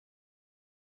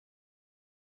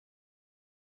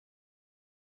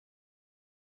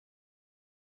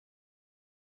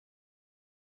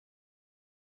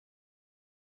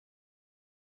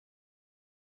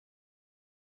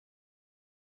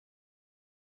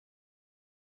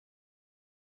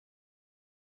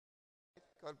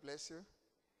God bless you.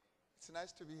 It's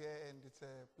nice to be here, and it's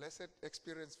a blessed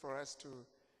experience for us to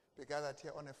be gathered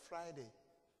here on a Friday.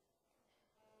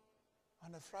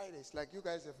 On a Friday. It's like you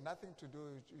guys have nothing to do.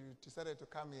 You decided to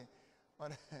come here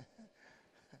on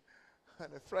on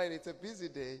a Friday. It's a busy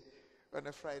day on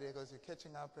a Friday because you're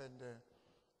catching up and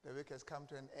the week has come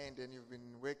to an end and you've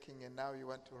been working and now you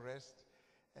want to rest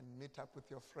and meet up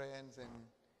with your friends and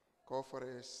go for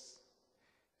a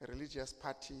religious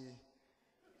party.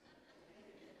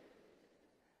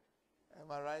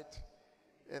 Am I right?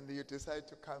 And you decide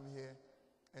to come here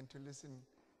and to listen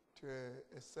to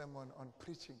a sermon on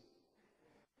preaching.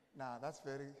 Now, that's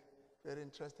very, very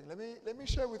interesting. Let me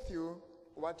share with you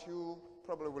what you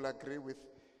probably will agree with,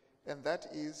 and that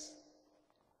is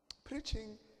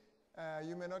preaching,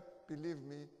 you may not believe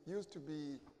me, used to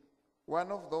be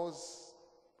one of those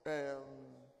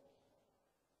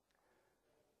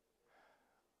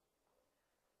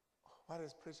what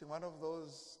is preaching? One of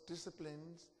those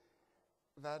disciplines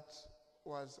that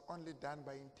was only done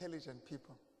by intelligent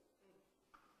people.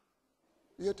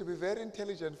 You have to be very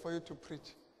intelligent for you to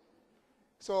preach.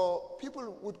 So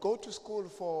people would go to school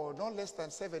for no less than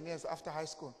 7 years after high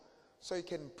school so you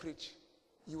can preach.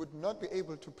 You would not be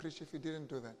able to preach if you didn't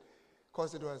do that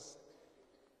because it was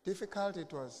difficult,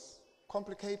 it was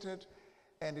complicated,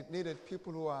 and it needed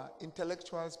people who are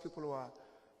intellectuals, people who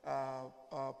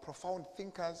are profound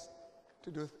thinkers to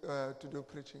do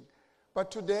preaching. But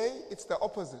today, it's the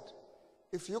opposite.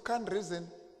 If you can't reason,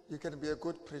 you can be a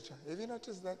good preacher. Have you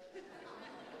noticed that?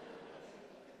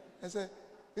 I say,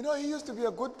 you know, he used to be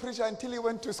a good preacher until he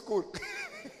went to school.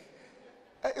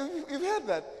 You've heard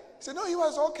that. He said, no, he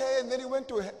was okay, and then he went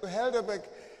to Heidelberg,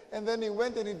 and then he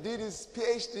went and he did his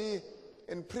PhD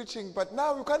in preaching, but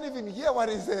now you can't even hear what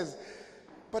he says.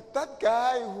 But that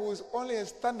guy who's only a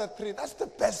standard 3, that's the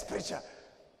best preacher.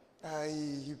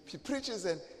 He preaches,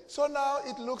 and so now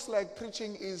it looks like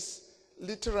preaching is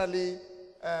literally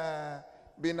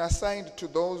been assigned to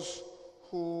those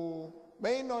who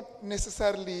may not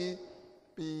necessarily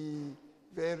be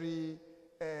very,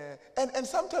 and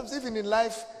sometimes even in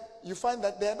life, you find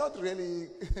that they're not really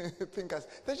thinkers.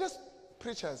 They're just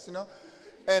preachers, you know.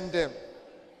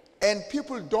 And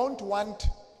people don't want,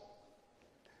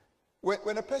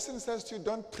 when a person says to you,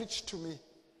 don't preach to me,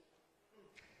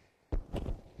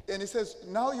 and he says,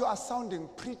 now you are sounding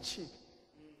preachy.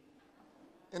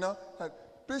 You know, like,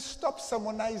 please stop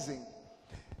sermonizing.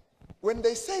 When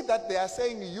they say that, they are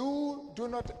saying, you do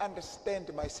not understand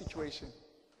my situation.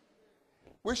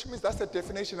 Which means that's the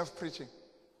definition of preaching.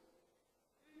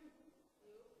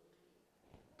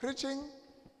 Preaching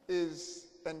is,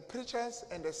 and preachers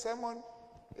and a sermon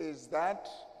is that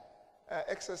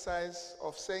exercise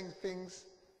of saying things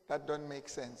that don't make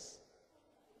sense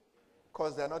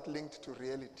because they're not linked to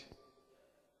reality.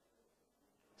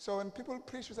 So when people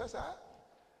preach, you say,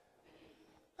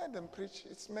 let them preach.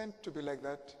 It's meant to be like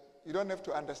that. You don't have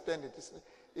to understand it.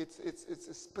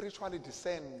 It's spiritually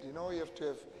discerned. You know, you have to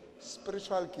have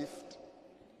spiritual gift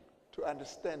to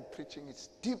understand preaching. It's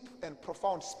deep and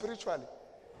profound spiritually.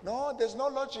 No, there's no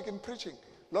logic in preaching.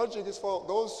 Logic is for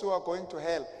those who are going to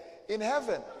hell. In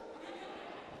heaven,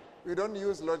 we don't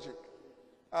use logic.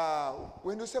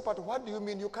 When you say, but what do you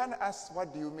mean? You can't ask,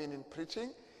 what do you mean in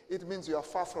preaching? It means you are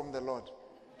far from the Lord.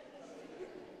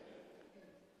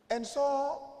 And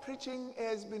so, preaching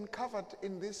has been covered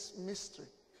in this mystery.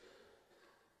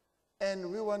 And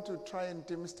we want to try and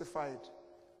demystify it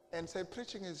and say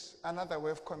preaching is another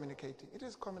way of communicating. It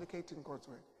is communicating God's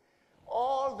word.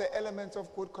 All the elements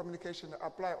of good communication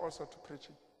apply also to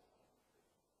preaching.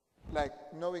 Like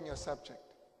knowing your subject,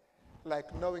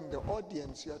 like knowing the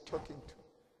audience you are talking to,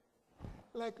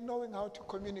 like knowing how to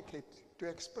communicate, to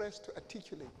express, to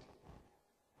articulate,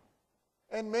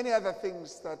 and many other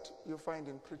things that you find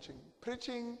in preaching.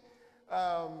 Preaching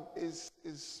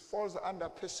falls under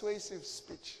persuasive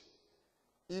speech.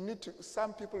 You need to,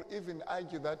 some people even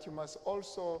argue that you must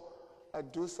also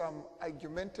do some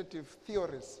argumentative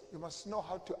theories. You must know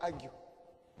how to argue.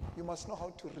 You must know how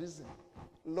to reason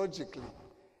logically.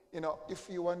 You know, if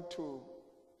you want to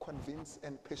convince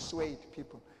and persuade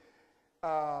people,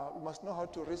 you must know how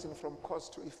to reason from cause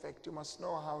to effect. You must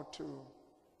know how to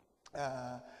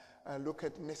look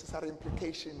at necessary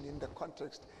implication in the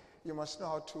context. You must know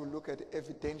how to look at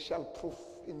evidential proof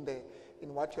in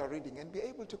what you are reading and be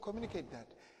able to communicate that.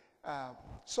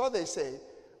 So they say,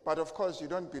 but of course you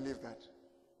don't believe that.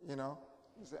 You know,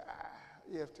 you say,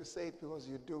 you have to say it because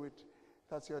you do it.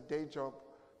 That's your day job.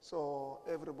 So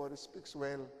everybody speaks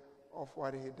well of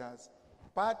what he does.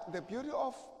 But the beauty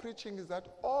of preaching is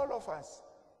that all of us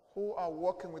who are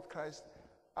walking with Christ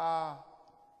have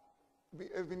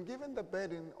been given the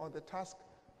burden or the task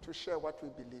to share what we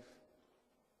believe.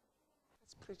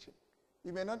 That's preaching.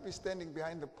 You may not be standing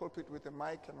behind the pulpit with a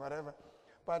mic and whatever,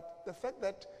 but the fact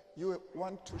that you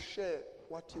want to share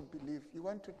what you believe, you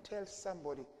want to tell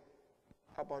somebody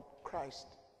about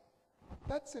Christ,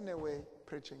 that's in a way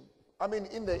preaching. I mean,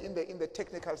 in the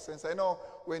technical sense. I know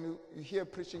when you hear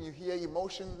preaching, you hear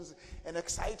emotions and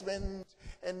excitement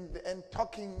and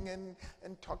talking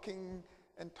and talking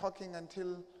and talking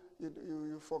until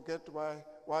you forget why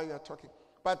you are talking.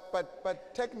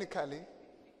 But technically,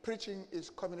 preaching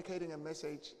is communicating a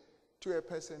message to a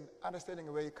person,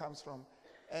 understanding where he comes from,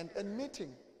 and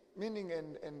meaning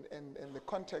and the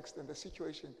context and the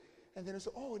situation. And then you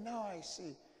say, oh, now I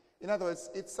see. In other words,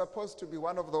 it's supposed to be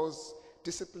one of those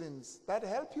disciplines that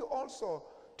help you also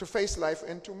to face life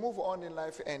and to move on in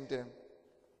life and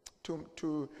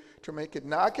to make it.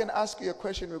 Now, I can ask you a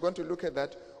question. We're going to look at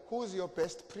that. Who's your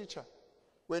best preacher?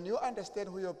 When you understand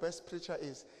who your best preacher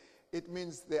is, it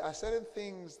means there are certain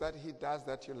things that he does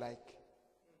that you like.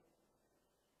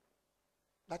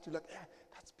 That you like, yeah,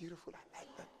 that's beautiful. I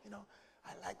like that.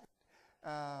 I like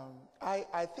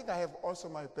that. I think I have also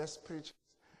my best preachers.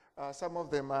 Some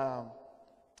of them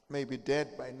may be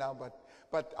dead by now,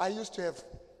 but I used to have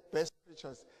best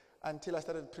preachers until I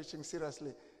started preaching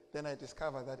seriously. Then I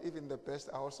discovered that even the best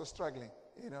are also struggling,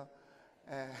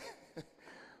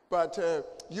 But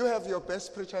you have your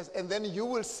best preachers, and then you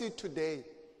will see today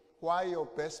why your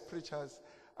best preachers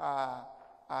are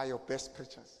your best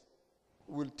preachers.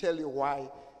 We'll tell you why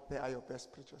they are your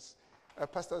best preachers.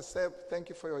 Pastor Seb, thank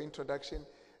you for your introduction.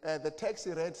 The text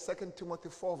he read, 2 Timothy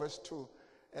 4, verse 2.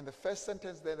 And the first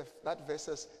sentence there, that verse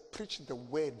says, preach the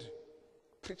word.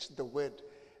 Preach the word.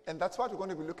 And that's what we're going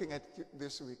to be looking at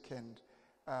this weekend,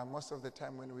 most of the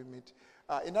time when we meet.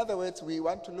 In other words, we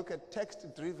want to look at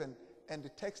text-driven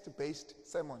and text-based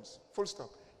sermons. Full stop.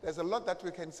 There's a lot that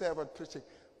we can say about preaching,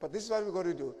 but this is what we're going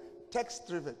to do.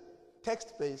 Text-driven,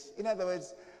 text-based. In other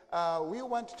words, we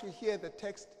want to hear the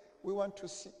text. We want to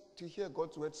hear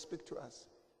God's word speak to us.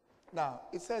 Now,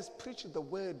 it says preach the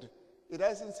word. It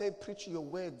doesn't say preach your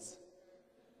words.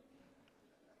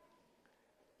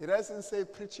 It doesn't say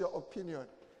preach your opinion.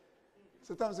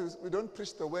 Sometimes we don't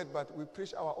preach the word, but we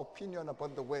preach our opinion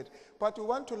about the word. But we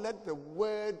want to let the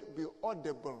word be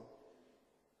audible.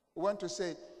 We want to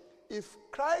say, if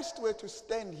Christ were to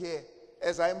stand here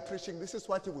as I am preaching, this is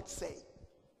what he would say.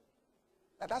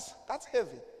 Now that's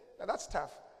heavy. Now that's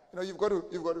tough. You've got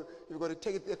to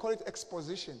take it. They call it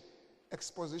exposition.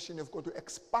 Exposition. You've got to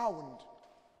expound.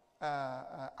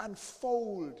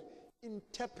 Unfold,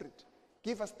 interpret,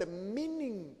 give us the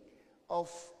meaning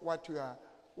of what we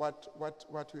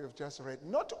have just read.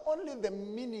 Not only the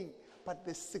meaning, but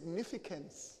the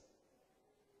significance.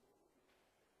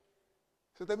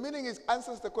 So the meaning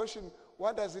answers the question,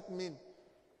 what does it mean?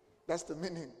 That's the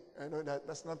meaning. I know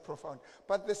that's not profound.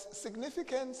 But the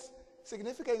significance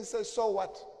says, so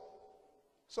what?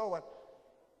 So what?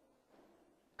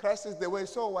 Christ is the way,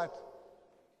 so what?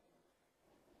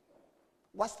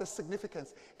 What's the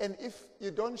significance? And if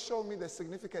you don't show me the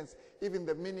significance, even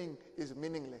the meaning is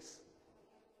meaningless.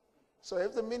 So I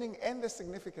have the meaning and the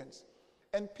significance.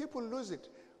 And people lose it.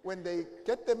 When they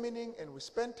get the meaning and we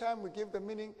spend time, we give the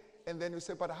meaning, and then we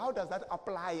say, but how does that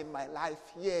apply in my life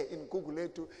here in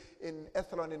Guguletu, in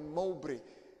Athlone, in Mowbray?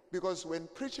 Because when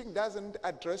preaching doesn't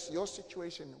address your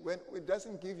situation, when it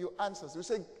doesn't give you answers, we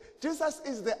say, Jesus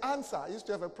is the answer. I used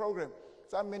to have a program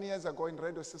some many years ago in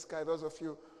Radio Siskai, those of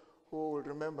you who will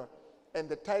remember. And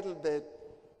the title, the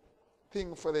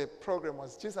thing for the program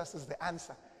was, Jesus is the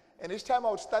answer. And each time I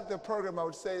would start the program, I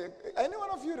would say, any one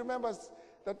of you remembers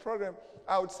that program?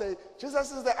 I would say,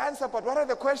 Jesus is the answer, but what are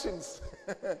the questions?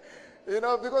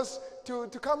 Because to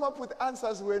come up with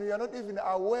answers when you are not even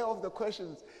aware of the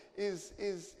questions is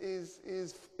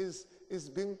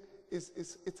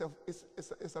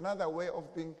another way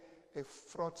of being a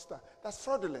fraudster. That's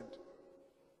fraudulent.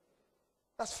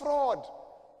 That's fraud.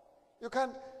 You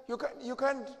can't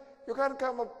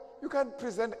come up. You can't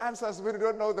present answers when you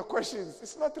don't know the questions.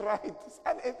 It's not right. It's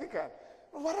unethical.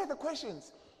 What are the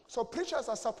questions? So preachers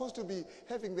are supposed to be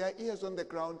having their ears on the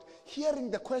ground,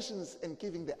 hearing the questions and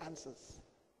giving the answers.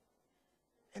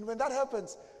 And when that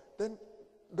happens, then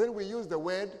we use the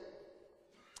word,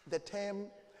 the term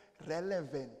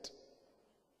relevant.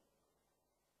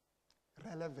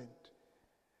 Relevant.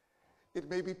 It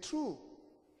may be true,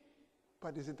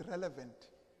 but is it relevant?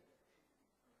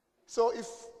 So if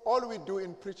all we do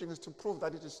in preaching is to prove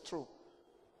that it is true,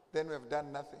 then we have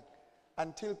done nothing.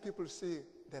 Until people see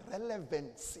the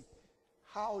relevancy.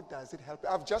 How does it help?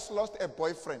 I've just lost a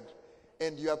boyfriend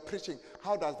and you are preaching.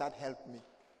 How does that help me?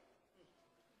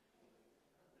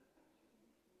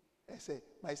 A say,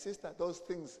 my sister, those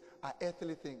things are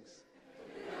earthly things.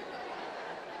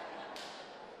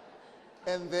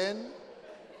 and then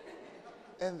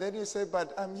you say,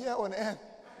 but I'm here on earth.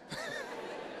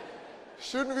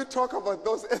 Shouldn't we talk about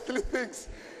those earthly things?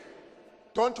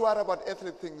 Don't worry about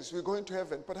earthly things. We're going to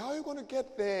heaven. But how are you going to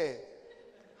get there?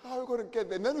 How are you going to get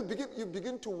there? And then you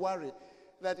begin to worry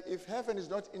that if heaven is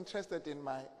not interested in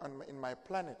my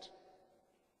planet,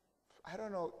 I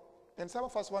don't know. And some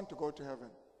of us want to go to heaven.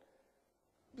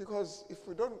 Because if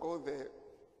we don't go there,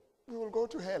 we will go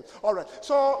to hell. All right.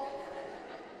 So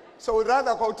we'd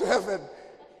rather go to heaven.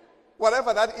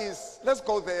 Whatever that is, let's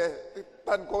go there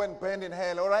than go and burn in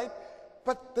hell, all right?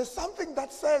 But there's something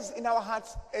that says in our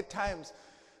hearts at times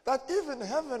that even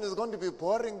heaven is going to be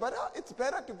boring, but it's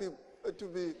better to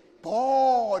be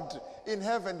bored in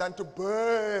heaven than to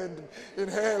burn in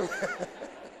hell.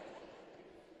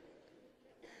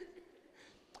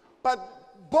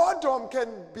 But boredom can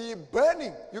be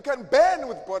burning. You can burn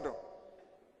with boredom.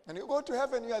 And you go to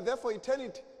heaven, you are there for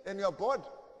eternity, and you are bored.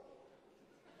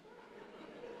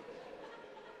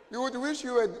 You would wish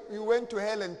you went to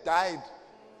hell and died,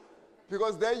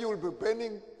 because there you will be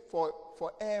burning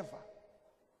forever.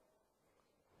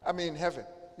 I mean, heaven,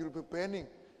 you'll be burning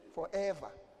forever,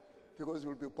 because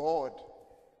you'll be bored.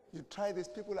 You try this,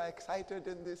 people are excited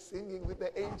and they're singing with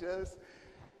the angels.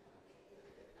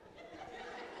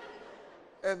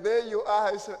 And there you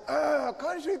are, you say,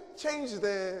 can't you change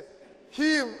the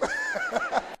hymn?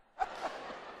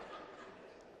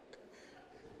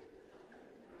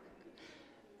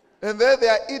 And there they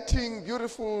are eating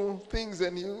beautiful things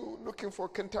and you looking for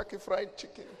Kentucky Fried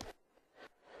Chicken.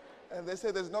 And they say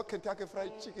there's no Kentucky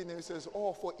Fried Chicken. And he says,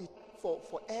 oh, for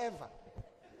forever.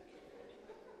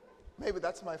 Maybe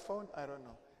that's my phone. I don't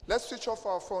know. Let's switch off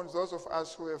our phones. Those of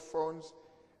us who have phones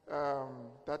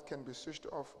that can be switched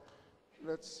off.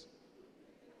 Let's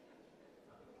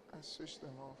switch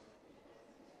them off.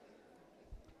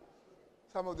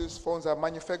 Some of these phones are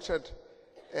manufactured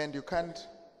and you can't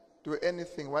do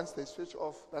anything. Once they switch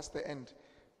off, that's the end.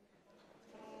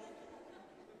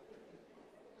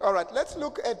 All right, let's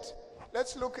look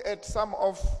at some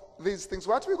of these things.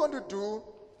 What we're going to do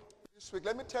this week,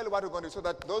 let me tell you what we're going to do so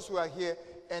that those who are here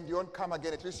and you won't come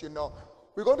again, at least you know.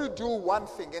 We're going to do one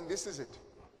thing, and this is it.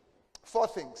 4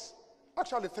 things.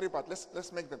 Actually 3, but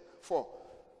let's make them 4.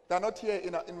 They're not here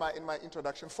in my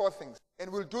introduction. 4 things.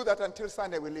 And we'll do that until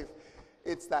Sunday we leave.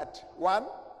 It's that 1,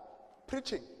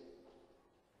 preaching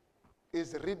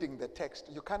is reading the text.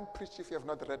 You can't preach if you have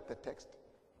not read the text.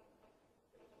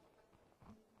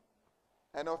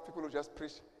 I know people who just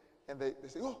preach and they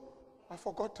say, oh, I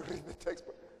forgot to read the text.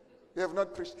 But you have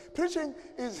not preached. Preaching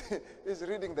is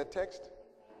reading the text,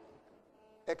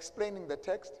 explaining the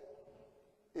text,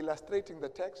 illustrating the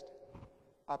text,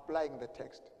 applying the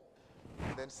text,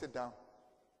 and then sit down.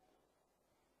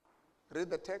 Read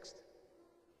the text,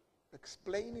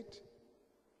 explain it.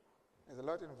 There's a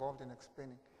lot involved in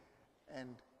explaining.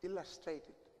 And illustrate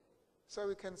it. So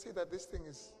we can see that this thing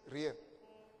is real.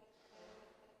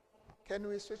 Can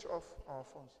we switch off our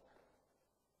phones?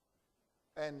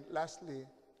 And lastly,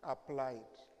 apply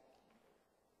it.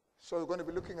 So we're going to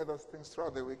be looking at those things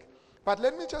throughout the week. But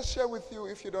let me just share with you,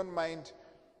 if you don't mind,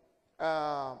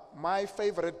 my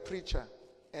favorite preacher.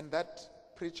 And that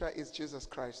preacher is Jesus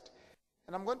Christ.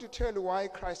 And I'm going to tell you why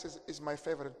Christ is my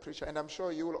favorite preacher. And I'm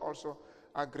sure you will also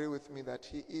agree with me that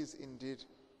he is indeed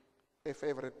a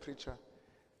favorite preacher,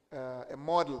 a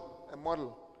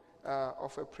model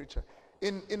of a preacher.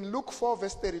 In Luke 4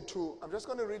 verse 32, I'm just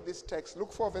going to read this text.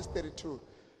 Luke 4 verse 32.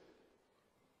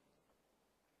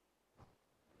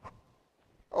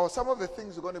 Oh, some of the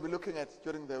things we're going to be looking at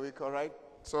during the week, all right?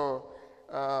 So,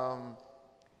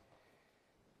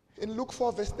 in Luke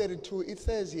 4 verse 32, it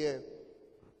says here,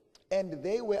 and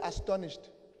they were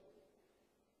astonished.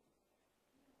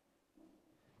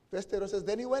 Verse 32 says,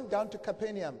 then he went down to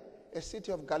Capernaum, a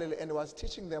city of Galilee, and was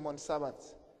teaching them on the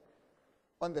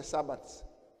Sabbaths.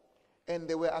 And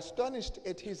they were astonished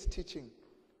at his teaching,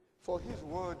 for his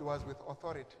word was with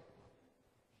authority.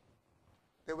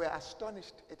 They were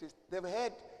astonished at his. They've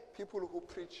heard people who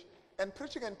preach. And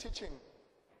preaching and teaching,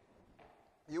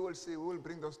 you will see, we will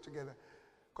bring those together.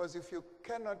 Because if you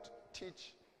cannot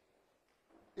teach,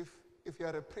 if you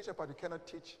are a preacher but you cannot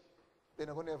teach, then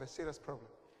you're going to have a serious problem.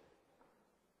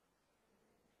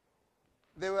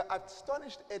 They were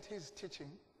astonished at his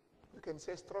teaching. You can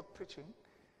say stroke preaching.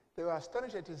 They were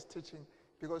astonished at his teaching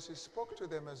because he spoke to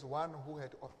them as one who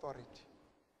had authority.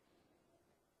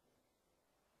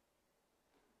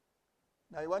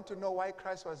 Now you want to know why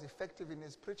Christ was effective in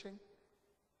his preaching?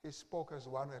 He spoke as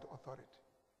one who had authority.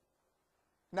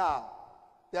 Now,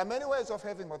 There are many ways of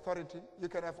having authority. You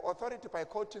can have authority by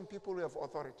quoting people who have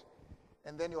authority,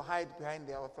 and then you hide behind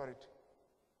their authority.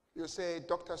 You say,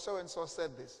 Dr. So-and-so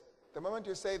said this. The moment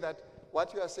you say that,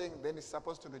 what you are saying then is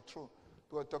supposed to be true,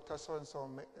 because Dr. So-and-so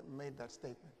made that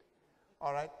statement.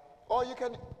 All right? Or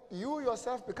you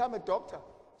yourself become a doctor,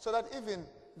 so that even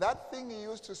that thing you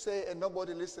used to say and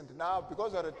nobody listened, now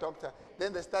because you're a doctor,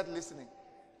 then they start listening.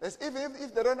 Even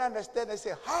if they don't understand, they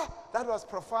say, that was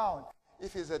profound.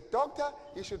 If he's a doctor,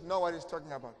 he should know what he's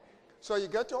talking about. So you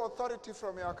get your authority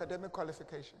from your academic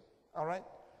qualification. All right?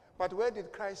 But where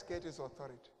did Christ get his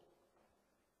authority?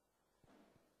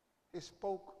 He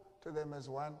spoke to them as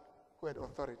one who had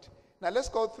authority. Now let's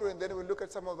go through and then we'll look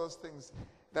at some of those things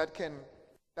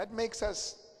that makes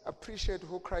us appreciate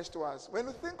who Christ was. When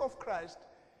you think of Christ,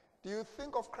 do you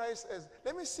think of Christ as,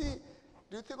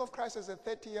 do you think of Christ as a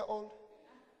 30-year-old?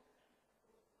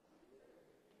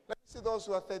 Let me see those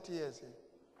who are 30 years here.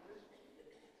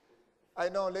 I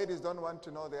know ladies don't want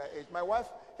to know their age. My wife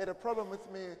had a problem with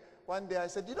me one day. I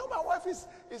said, my wife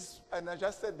is, and I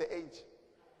just said the age.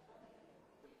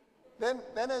 Then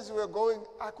as we were going,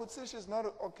 I could see she's not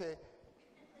okay.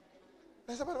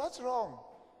 I said, but what's wrong?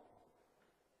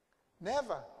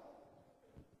 Never,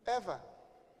 ever,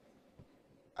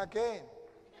 again,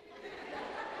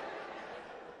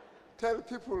 tell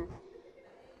people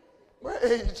my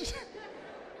age.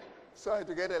 So I had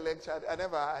to get a lecture. I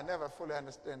never fully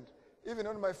understand. Even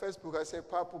on my Facebook, I say,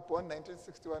 Papu, born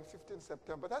 1961, 15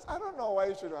 September. I don't know why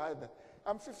you should hide that.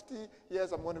 I'm 50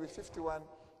 years, I'm going to be 51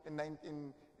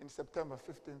 in September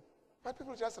 15. But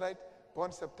people just write,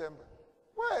 born September.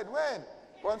 When?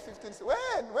 Born 15,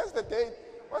 when? Where's the date?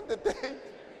 What's the date?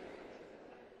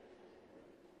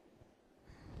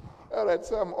 All right,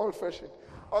 so I'm old-fashioned.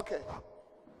 Okay.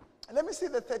 Let me see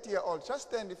the 30-year-old. Just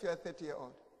stand if you're a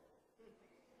 30-year-old.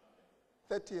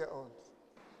 30-year-olds.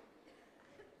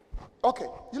 Okay,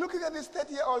 you're looking at these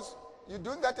 30-year-olds. You're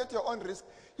doing that at your own risk.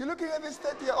 You're looking at this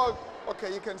 30-year-old.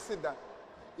 Okay, you can sit down.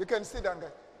 You can sit down,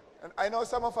 guys. And I know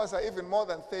some of us are even more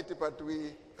than 30, but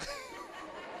we...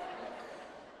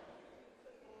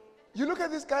 You look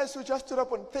at these guys who just stood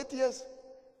up on 30 years.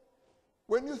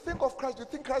 When you think of Christ, do you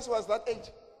think Christ was that age?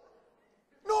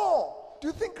 No. Do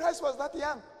you think Christ was that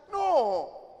young?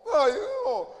 No.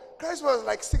 No. Christ was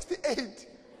like 68.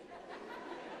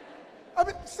 I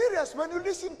mean, serious, when you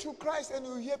listen to Christ and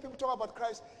you hear people talk about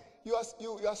Christ, you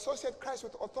associate Christ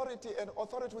with authority and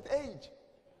authority with age.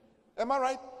 Am I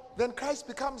right? Then Christ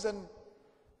becomes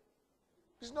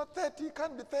he's not 30, he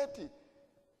can't be 30.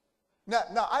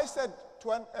 Now I said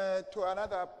to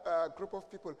another group of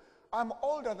people, I'm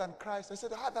older than Christ. I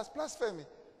said, that's blasphemy.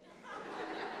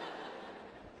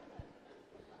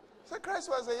 So Christ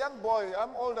was a young boy,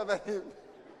 I'm older than him.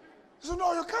 So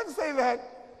no, you can't say that.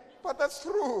 But that's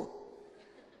true.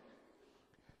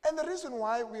 And the reason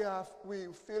why we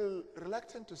feel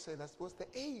reluctant to say that was the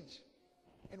age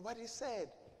and what he said.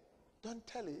 Don't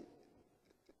tell it.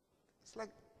 It's like,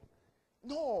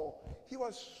 no, he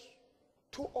was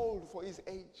too old for his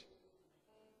age.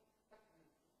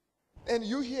 And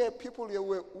you hear people here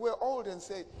who were old and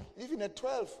say, even at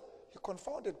 12, he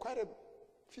confounded quite a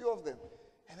few of them.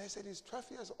 And they said, he's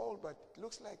 12 years old, but it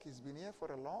looks like he's been here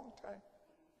for a long time.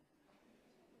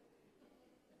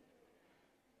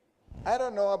 I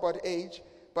don't know about age,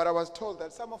 but I was told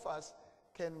that some of us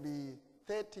can be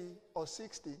 30 or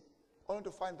 60, only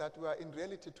to find that we are in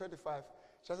reality 25.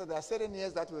 Just that there are certain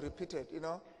years that were repeated,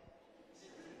 You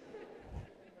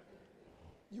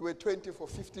were 20 for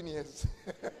 15 years.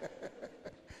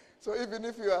 So even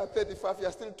if you are 35, you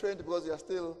are still 20 because you are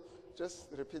still just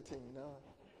repeating,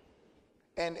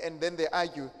 And then they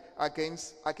argue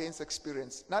against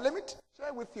experience. Now let me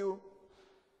share with you,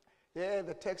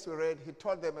 the text we read, he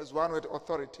taught them as one with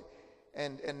authority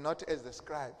and not as the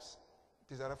scribes.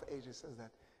 Desire of Ages says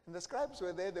that. And the scribes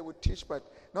were there, they would teach, but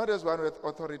not as one with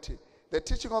authority. The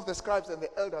teaching of the scribes and the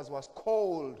elders was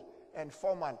cold and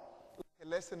formal, like a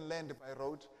lesson learned by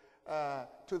rote.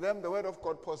 To them, the word of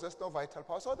God possessed no vital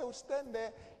power. So they would stand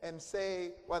there and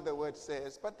say what the word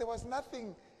says. But there was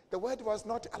nothing, the word was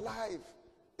not alive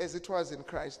as it was in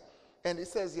Christ. And it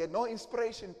says here, no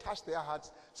inspiration touched their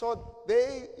hearts. So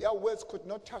their words could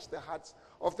not touch the hearts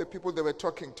of the people they were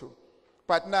talking to.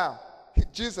 But now,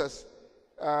 Jesus,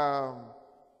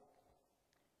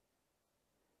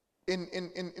 in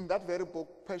that very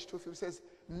book, page 250, says,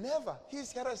 never,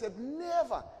 his hearer said,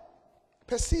 never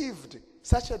perceived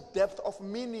such a depth of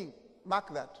meaning.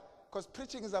 Mark that. Because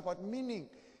preaching is about meaning.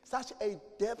 Such a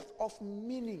depth of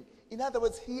meaning. In other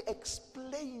words, he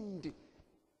explained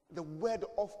the word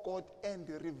of God and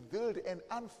revealed and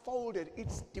unfolded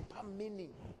its deeper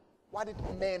meaning, what it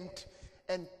meant.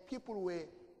 And people were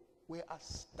were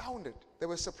astounded. They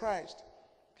were surprised.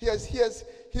 His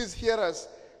hearers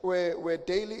were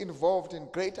daily involved in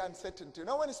great uncertainty. You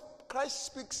know, when Christ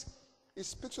speaks, he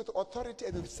speaks with authority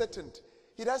and with certainty.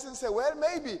 He doesn't say, well,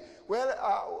 maybe,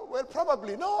 well,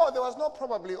 probably. No, there was no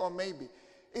probably or maybe.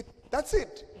 That's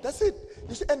it. That's it.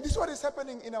 You see, and this is what is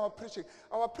happening in our preaching.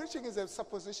 Our preaching is a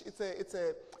supposition. It's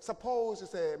a suppose.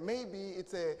 It's a maybe.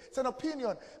 It's an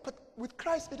opinion. But with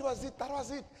Christ, it was it. That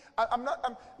was it.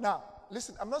 Now,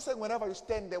 listen. I'm not saying whenever you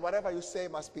stand there, whatever you say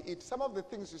must be it. Some of the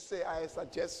things you say are a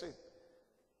suggestion.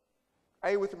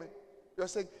 Are you with me? You're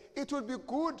saying it would be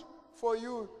good for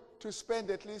you to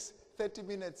spend at least 30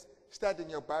 minutes studying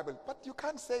your Bible, but you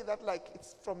can't say that like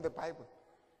it's from the Bible.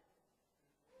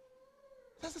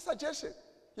 That's a suggestion.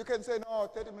 You can say, no,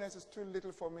 30 minutes is too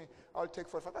little for me. I'll take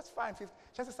 45. That's fine. 50.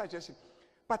 Just a suggestion.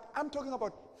 But I'm talking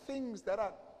about things that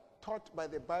are taught by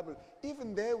the Bible.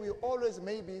 Even there, we always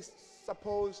maybe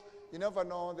suppose, you never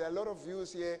know, there are a lot of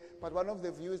views here, but one of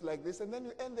the views like this, and then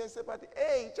you end there and say, but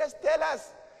hey, just tell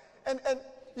us. And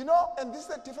you know, and this is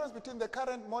the difference between the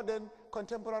current modern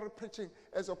contemporary preaching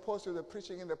as opposed to the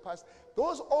preaching in the past.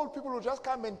 Those old people will just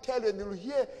come and tell you, and you'll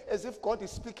hear as if God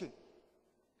is speaking.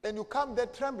 And you come there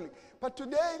trembling. But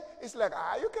today, it's like,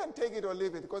 you can take it or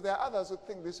leave it, because there are others who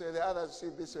think this way, there are others who see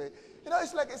it this way. You know,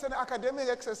 it's like it's an academic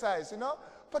exercise, you know.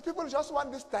 But people just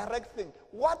want this direct thing.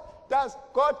 What does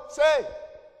God say?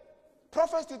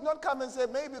 Prophets did not come and say,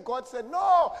 maybe God said,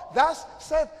 no, thus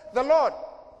saith the Lord.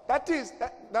 That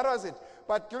was it.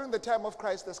 But during the time of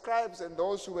Christ, the scribes and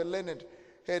those who were learned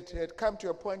had come to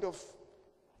a point of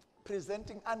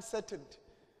presenting uncertainty,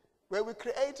 where we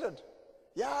created.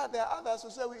 Yeah, there are others who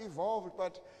say we evolved,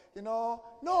 but, you know,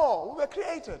 no, we were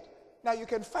created. Now, you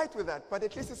can fight with that, but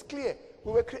at least it's clear.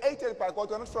 We were created by God.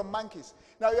 We're not from monkeys.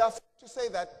 Now, you have to say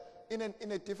that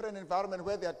in a different environment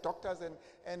where there are doctors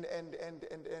and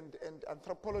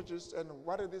anthropologists and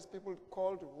what are these people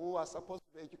called who are supposed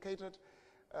to be educated?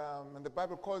 And the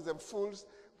Bible calls them fools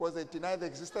because they deny the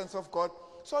existence of God.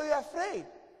 So you're afraid.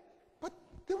 But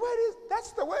the word is,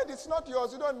 that's the word. It's not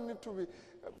yours. You don't need to be.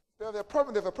 They have a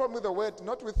problem with the word,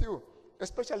 not with you,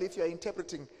 especially if you are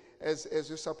interpreting as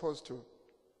you're supposed to.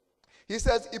 He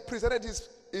says he presented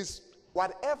his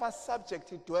whatever subject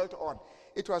he dwelt on,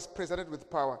 it was presented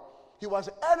with power. He was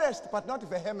earnest but not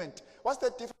vehement. What's the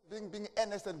difference between being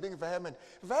earnest and being vehement?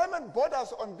 Vehement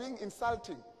borders on being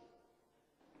insulting.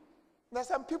 There are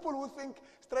some people who think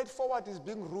straightforward is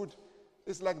being rude.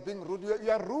 It's like being rude. You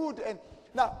are rude. And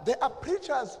now, there are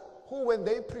preachers who, when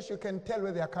they preach, you can tell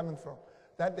where they are coming from.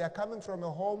 That they are coming from a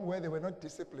home where they were not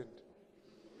disciplined.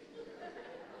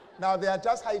 Now, they are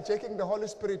just hijacking the Holy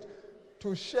Spirit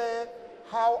to share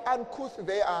how uncouth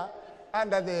they are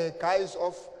under the guise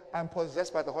of I'm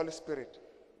possessed by the Holy Spirit.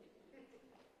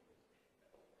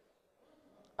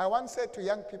 I once said to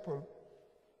young people,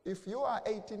 if you are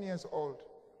 18 years old,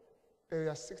 or you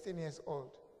are 16 years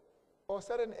old, or a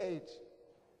certain age,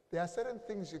 there are certain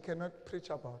things you cannot preach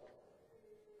about.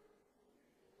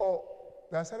 Or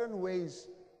there are certain ways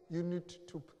you need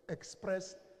to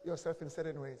express yourself in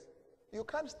certain ways. You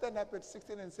can't stand up at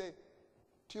 16 and say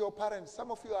to your parents,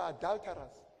 some of you are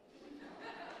adulterers.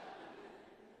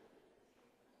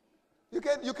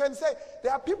 You can say,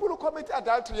 there are people who commit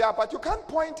adultery, yeah, but you can't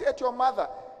point at your mother.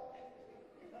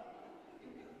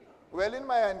 Well, in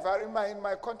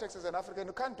my context as an African,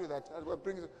 you can't do that.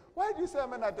 Why do you say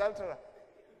I'm an adulterer?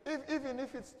 Even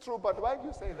if it's true, but why do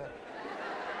you say that?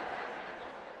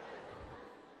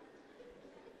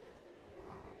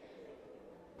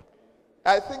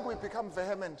 I think we become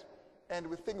vehement and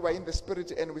we think we're in the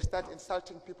spirit and we start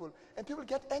insulting people. And people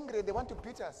get angry. They want to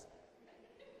beat us.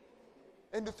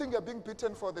 And you think you're being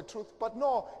beaten for the truth. But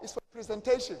no, it's for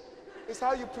presentation. It's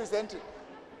how you present it.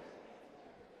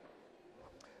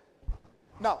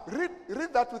 Now, read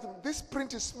that with me. This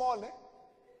print is small.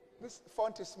 This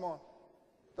font is small.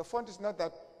 The font is not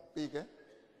that big.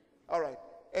 All right.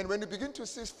 And when you begin to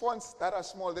see fonts that are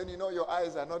small, then you know your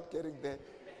eyes are not getting there.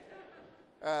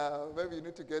 Maybe you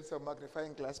need to get some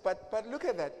magnifying glass. But look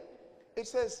at that. It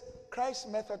says, Christ's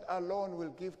method alone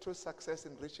will give true success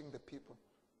in reaching the people.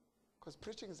 Because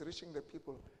preaching is reaching the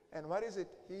people. And what is it?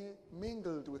 He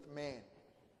mingled with men.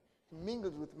 He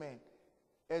mingled with men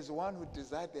as one who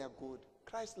desired their good.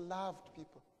 Christ loved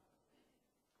people.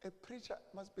 A preacher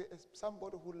must be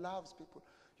somebody who loves people.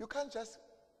 You can't just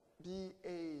be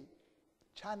a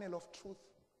channel of truth.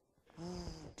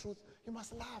 Truth. You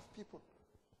must love people.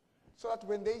 So that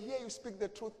when they hear you speak the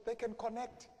truth, they can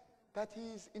connect that he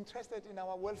is interested in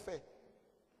our welfare.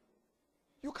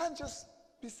 You can't just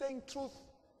be saying truth.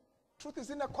 Truth is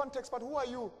in a context, but who are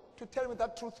you to tell me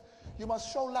that truth? You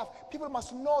must show love. People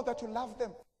must know that you love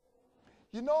them.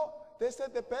 You know, They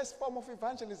said the best form of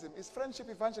evangelism is friendship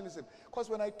evangelism. Because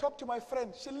when I talk to my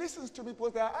friend, she listens to me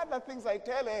because there are other things I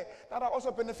tell her that are also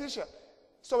beneficial.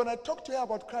 So when I talk to her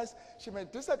about Christ, she may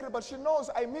disagree, but she knows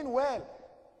I mean well.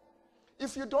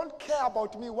 If you don't care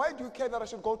about me, why do you care that I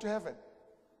should go to heaven?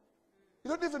 You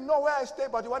don't even know where I stay,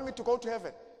 but you want me to go to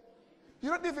heaven.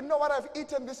 You don't even know what I've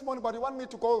eaten this morning, but you want me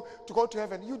to go to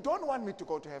heaven. You don't want me to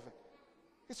go to heaven.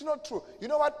 It's not true. You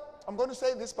know what? I'm going to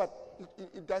say this, but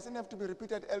it doesn't have to be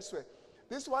repeated elsewhere.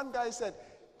 This one guy said,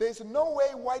 there's no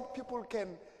way white people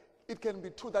it can be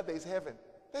true that there is heaven.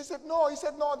 They said, no. He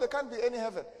said, no, there can't be any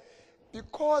heaven.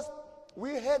 Because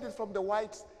we heard it from the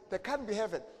whites, there can't be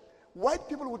heaven. White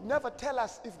people would never tell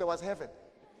us if there was heaven.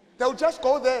 They would just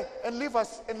go there and leave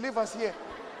us here.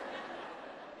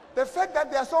 The fact that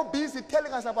they are so busy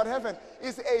telling us about heaven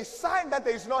is a sign that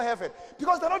there is no heaven.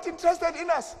 Because they're not interested in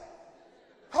us.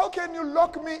 How can you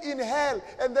lock me in hell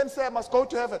and then say I must go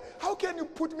to heaven? How can you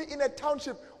put me in a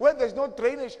township where there's no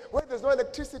drainage, where there's no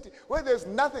electricity, where there's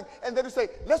nothing, and then you say,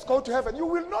 let's go to heaven? You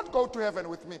will not go to heaven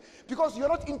with me because you're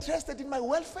not interested in my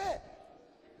welfare.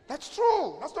 That's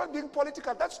true. That's not being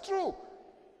political. That's true.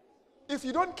 If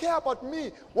you don't care about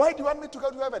me, why do you want me to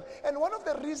go to heaven? And one of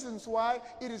the reasons why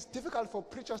it is difficult for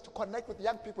preachers to connect with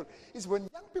young people is when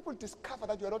young people discover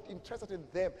that you're not interested in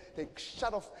them, they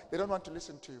shut off, they don't want to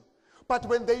listen to you. But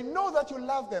when they know that you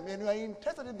love them and you are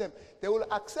interested in them, they will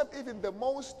accept even the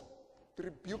most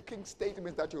rebuking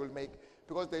statements that you will make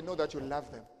because they know that you love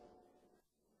them.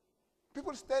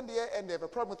 People stand here and they have a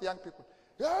problem with young people.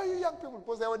 Yeah, you young people,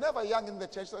 because they were never young in the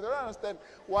church, so they don't understand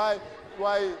why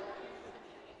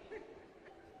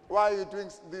are you doing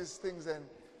these things and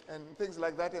things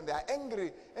like that, and they are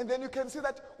angry. And then you can see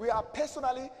that we are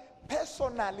personally,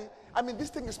 I mean, this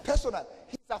thing is personal.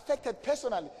 He's affected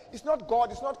personally. It's not God,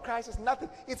 it's not Christ, it's nothing.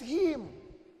 It's him.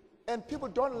 And people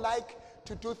don't like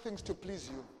to do things to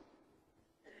please you.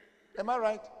 Am I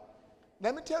right?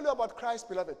 Let me tell you about Christ,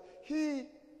 beloved. He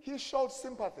showed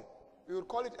sympathy. We would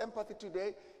call it empathy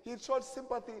today. He showed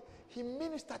sympathy. He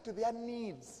ministered to their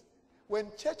needs.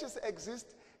 When churches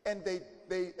exist and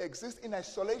they exist in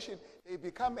isolation, they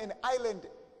become an island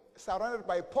surrounded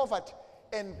by poverty.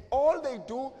 And all they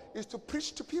do is to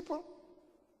preach to people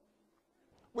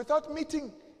without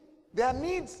meeting their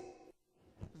needs.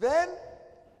 Then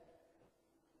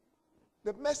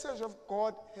the message of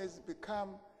God has become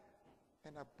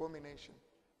an abomination.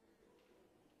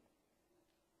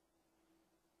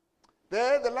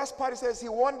 There, the last part says he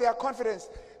won their confidence.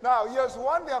 Now, he has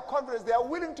won their confidence. They are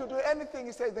willing to do anything,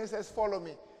 he says. Then he says, follow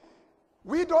me.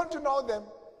 We don't know them.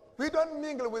 We don't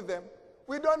mingle with them.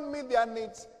 We don't meet their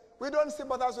needs. We don't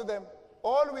sympathize with them.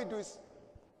 All we do is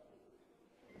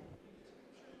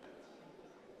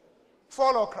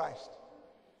follow Christ.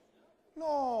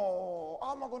 No,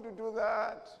 how am I going to do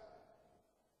that?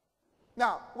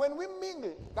 Now, when we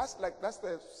mingle, that's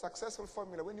the successful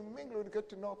formula. When you mingle, when you get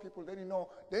to know people,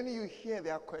 then you hear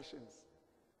their questions.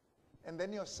 And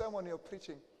then your sermon, your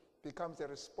preaching becomes a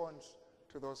response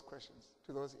to those questions,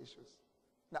 to those issues.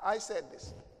 Now, I said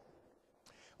this.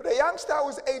 But a youngster who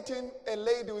was 18, a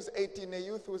lady who was 18, a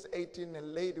youth who was 18, a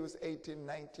lady who was 18,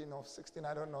 19, or 16,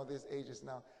 I don't know these ages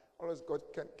now. Always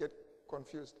can get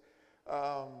confused.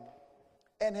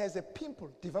 And has a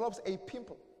pimple, develops a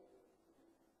pimple.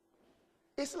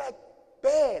 It's like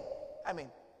bad. I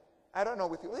mean, I don't know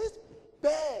with you. It's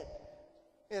bad.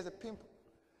 He has a pimple.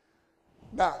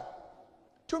 Now,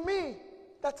 to me,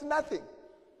 that's nothing.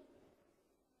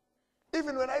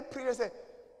 Even when I preach, I say,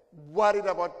 worried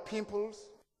about pimples?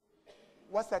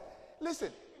 What's that? Listen,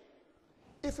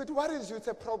 if it worries you, it's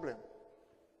a problem.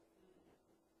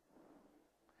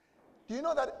 Do you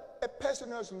know that a person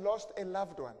who has lost a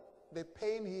loved one, the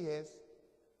pain he has,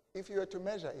 if you were to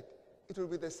measure it, it will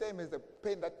be the same as the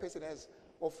pain that person has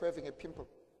of having a pimple.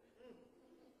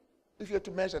 If you were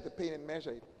to measure the pain and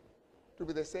measure it, it will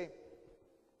be the same.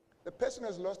 The person who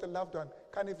has lost a loved one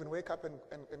can't even wake up and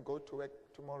go to work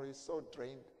tomorrow. He's so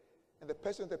drained. And the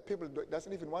person with the pimple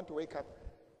doesn't even want to wake up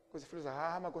because he feels like,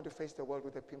 how am I going to face the world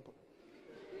with a pimple?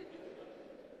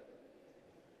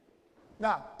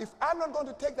 Now, if I'm not going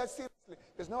to take that seriously,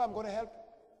 there's no way I'm going to help.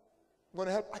 I'm going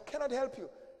to help. I cannot help you.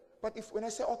 But when I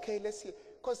say, okay, let's see,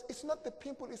 because it's not the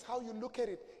pimple, it's how you look at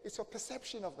it. It's your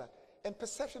perception of that. And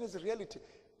perception is reality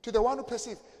to the one who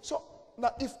perceives. So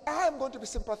now, if I am going to be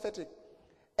sympathetic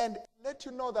and let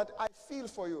you know that I feel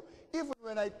for you, even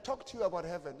when I talk to you about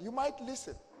heaven, you might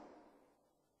listen.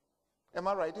 Am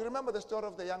I right? You remember the story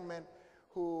of the young man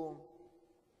who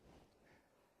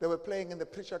they were playing and the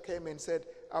preacher came and said,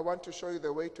 I want to show you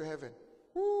the way to heaven.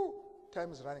 Woo,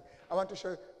 time is running. I want to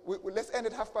show you. Let's end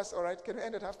at past, all right? Can we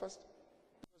end at past?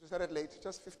 Because we started late,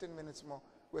 just 15 minutes more.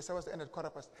 We're supposed to end at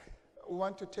 1:15. We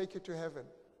want to take you to heaven.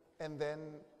 And then,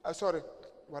 sorry,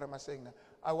 what am I saying now?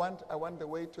 I want the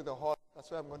way to the hall. That's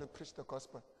where I'm going to preach the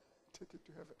gospel. Take you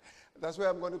to heaven. That's where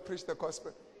I'm going to preach the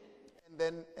gospel.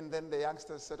 And then the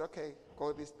youngsters said, okay,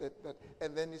 go this, that.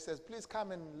 And then he says, please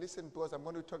come and listen because I'm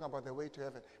going to talk about the way to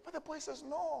heaven. But the boy says,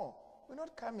 no, we're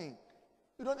not coming.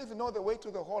 You don't even know the way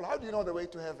to the hall. How do you know the way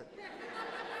to heaven?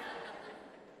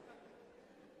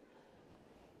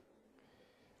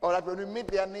 All right, when we meet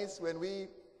their needs, when we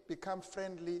become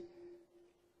friendly,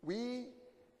 we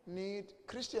need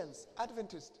Christians,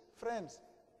 Adventists, friends.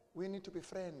 We need to be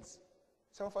friends.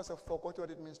 Some of us have forgotten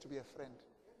what it means to be a friend.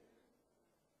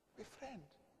 Be a friend.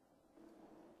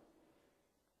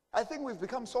 I think we've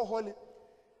become so holy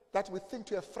that we think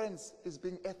to have friends is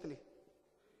being earthly.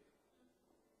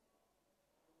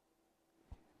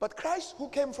 But Christ, who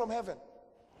came from heaven,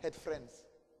 had friends.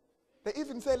 They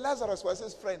even say Lazarus was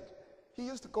his friend. He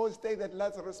used to go and stay at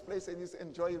Lazarus' place and used to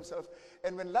enjoy himself.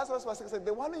 And when Lazarus was sick, he said,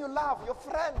 the one you love, your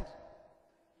friend.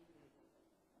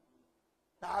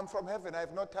 Now I'm from heaven. I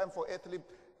have no time for earthly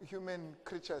human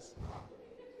creatures.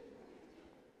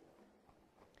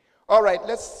 All right,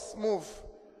 let's move.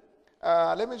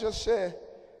 Let me just share.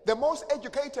 The most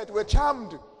educated were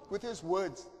charmed with his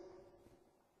words.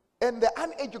 And the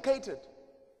uneducated.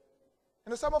 You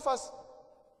know, some of us,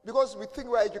 because we think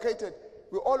we're educated,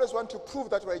 we always want to prove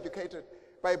that we're educated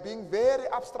by being very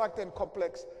abstract and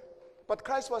complex. But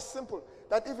Christ was simple,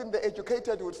 that even the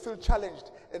educated would feel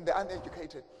challenged and the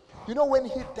uneducated. You know, when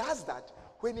he does that,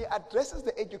 when he addresses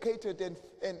the educated and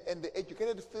the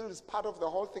educated feels part of the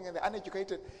whole thing and the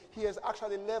uneducated, he has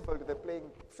actually leveled the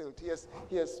playing field. He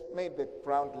has made the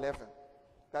ground level.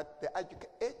 That the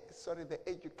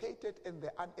educated and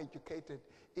the uneducated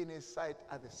in his sight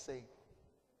are the same.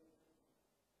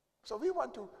 So we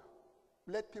want to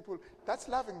let people, that's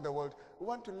loving the world. We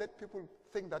want to let people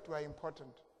think that we are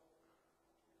important.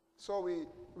 So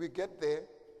we get there.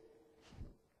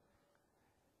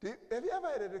 Have you ever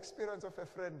had an experience of a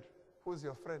friend who's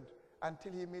your friend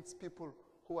until he meets people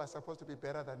who are supposed to be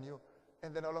better than you,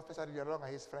 and then all of a sudden you're no longer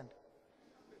his friend?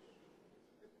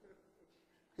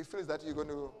 He feels that you're going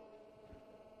to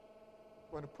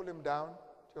pull him down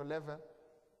to your level. And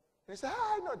he says,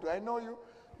 do I know you?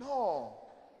 No,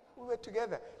 we were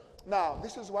together. Now,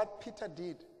 this is what Peter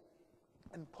did,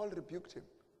 and Paul rebuked him.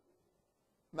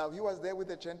 Now, he was there with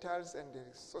the Gentiles, and they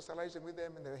socializing with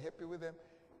them, and they were happy with them.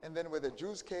 And then when the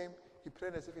Jews came, he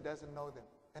prayed as if he doesn't know them.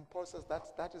 And Paul says,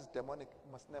 that is demonic.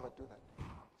 You must never do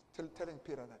that. Telling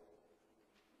Peter that.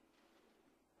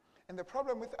 And the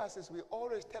problem with us is we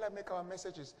always make our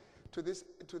messages to this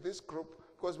group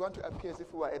because we want to appear as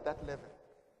if we were at that level.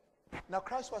 Now,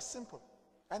 Christ was simple.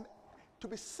 And to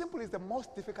be simple is the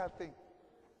most difficult thing.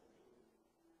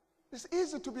 It's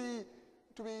easy to be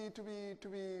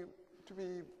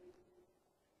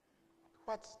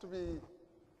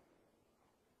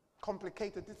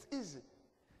complicated. It's easy.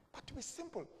 But to be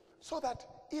simple, so that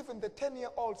even the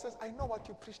 10-year-old says, I know what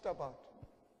you preached about.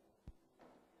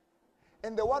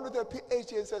 And the one with the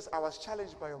PhD says, I was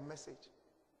challenged by your message.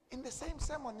 In the same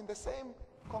sermon, in the same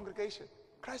congregation,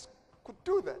 Christ could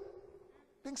do that.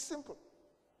 Being simple.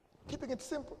 Keeping it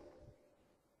simple.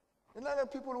 You know,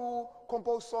 people who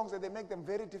compose songs and they make them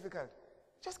very difficult.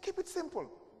 Just keep it simple.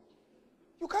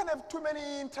 You can't have too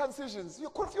many transitions.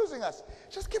 You're confusing us.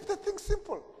 Just keep the thing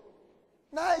simple.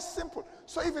 Nice, simple.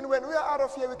 So even when we are out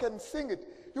of here, we can sing it.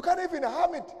 You can't even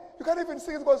hum it. You can't even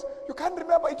sing it because you can't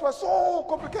remember. It was so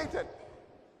complicated.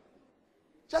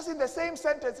 Just in the same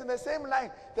sentence, in the same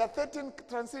line, there are 13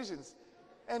 transitions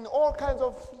and all kinds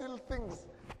of little things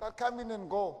that come in and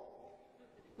go.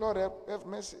 Lord, have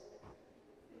mercy.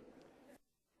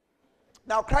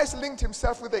 Now, Christ linked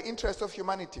himself with the interest of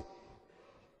humanity.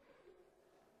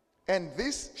 And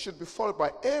this should be followed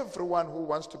by everyone who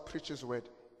wants to preach his word.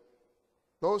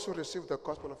 Those who receive the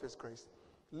gospel of his grace.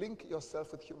 Link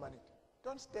yourself with humanity.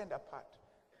 Don't stand apart.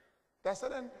 There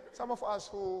are some of us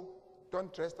who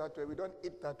don't dress that way, we don't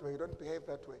eat that way, we don't behave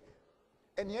that way.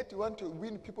 And yet you want to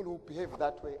win people who behave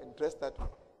that way and dress that way.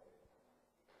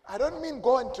 I don't mean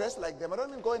go and dress like them. I don't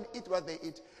mean go and eat what they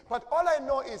eat. But all I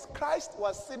know is Christ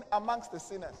was sin amongst the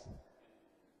sinners.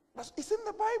 It's in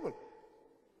the Bible.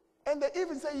 And they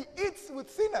even say he eats with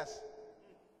sinners.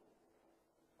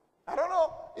 I don't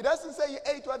know. It doesn't say he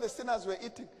ate what the sinners were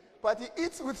eating. But he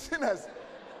eats with sinners.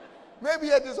 Maybe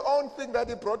he had his own thing that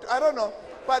he brought. I don't know.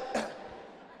 But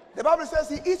the Bible says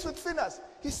he eats with sinners.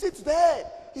 He sits there.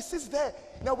 He sits there.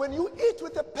 Now when you eat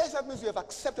with a person, that means you have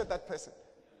accepted that person.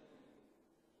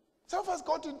 Some of us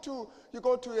you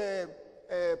go to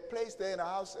a place there in a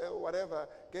house, whatever,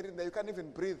 get in there, you can't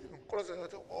even breathe.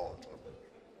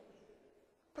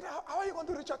 But how are you going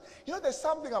to reach out? You know, there's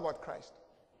something about Christ.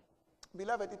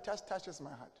 Beloved, it just touches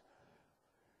my heart.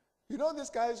 You know these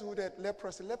guys who had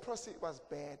leprosy? Leprosy was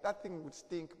bad. That thing would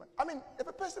stink. Man. I mean, if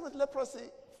a person with leprosy,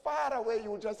 far away,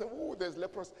 you would just say, oh, there's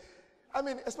leprosy. I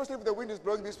mean, especially if the wind is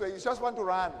blowing this way, you just want to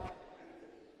run.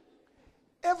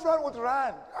 Everyone would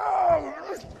run. Oh.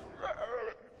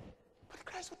 But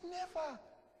Christ would never.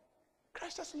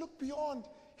 Christ just looked beyond.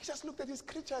 He just looked at his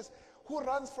creatures who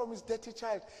runs from his dirty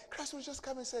child. Christ would just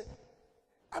come and say,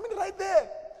 I mean, right there.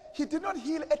 He did not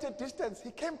heal at a distance.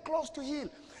 He came close to heal.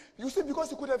 You see, because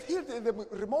he could have healed them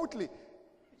remotely.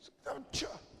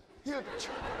 Healed.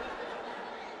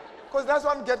 Because that's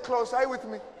one get close. Are you with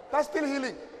me? That's still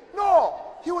healing. No,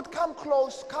 he would come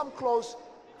close, come close.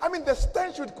 I mean, the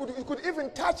stench, you could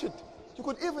even touch it. You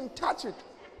could even touch it.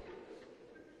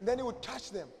 Then he would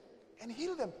touch them and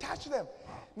heal them, touch them.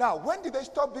 Now, when did they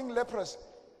stop being leprous?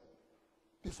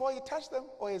 Before he touched them,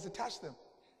 or as he touched them?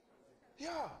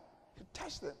 Yeah, he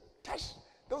touched them. Touch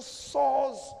those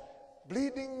sores,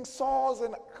 bleeding sores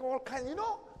and all kinds, you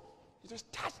know? You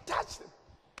just touch them.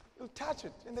 You touch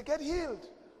it and they get healed.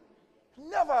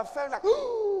 Never felt like,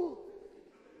 ooh.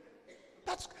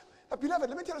 Beloved,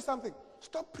 let me tell you something.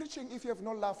 Stop preaching if you have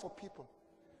no love for people.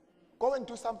 Go and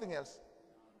do something else.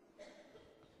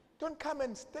 Don't come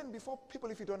and stand before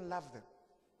people if you don't love them.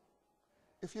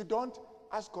 If you don't,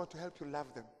 ask God to help you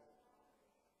love them.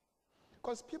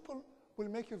 Because people will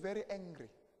make you very angry.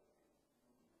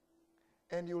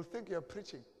 And you'll think you're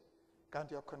preaching,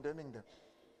 and you're condemning them.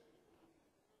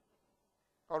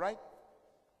 All right?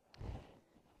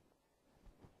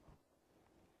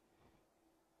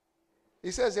 He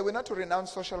says that we're not to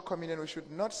renounce social communion. We should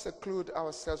not seclude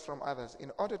ourselves from others.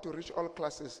 In order to reach all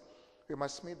classes, we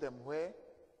must meet them where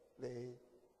they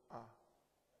are.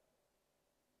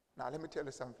 Now, let me tell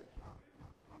you something.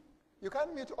 You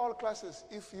can't meet all classes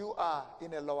if you are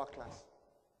in a lower class.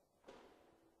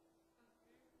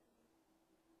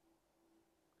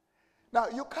 Now,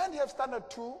 you can't have standard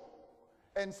 2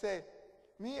 and say,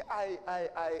 me, I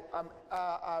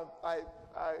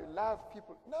love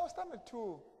people. No, standard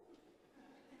 2.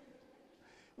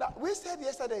 Now, we said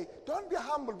yesterday, don't be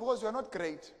humble because you are not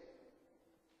great.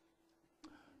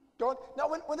 Now,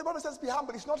 when the Bible says be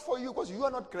humble, it's not for you because you are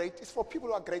not great. It's for people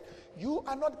who are great. You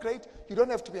are not great. You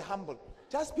don't have to be humble.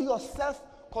 Just be yourself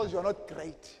because you are not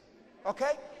great.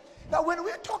 Okay? Now, when we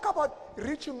talk about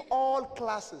reaching all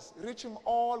classes,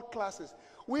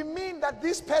 we mean that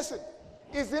this person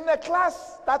is in a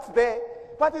class that's there,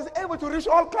 but is able to reach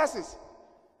all classes.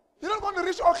 You're not going to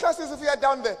reach all classes if you are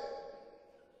down there.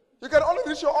 You can only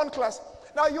reach your own class.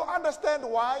 Now, you understand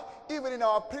why, even in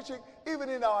our preaching, even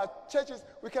in our churches,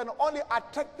 we can only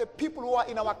attract the people who are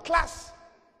in our class.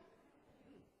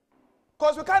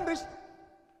 Because we can't reach.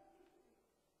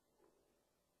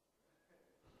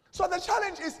 So the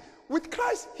challenge is, with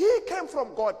Christ, he came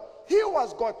from God. He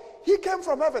was God. He came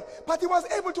from heaven. But he was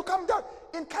able to come down.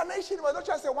 Incarnation was not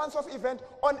just a once-off event.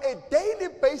 On a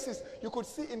daily basis, you could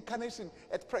see incarnation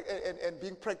and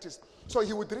being practiced. So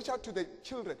he would reach out to the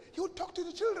children. He would talk to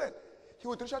the children. He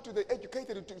would reach out to the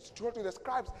educated, he would talk to the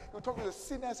scribes, he would talk to the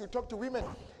sinners, he would talk to women.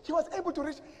 He was able to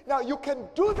reach. Now, you can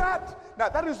do that. Now,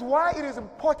 that is why it is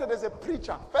important as a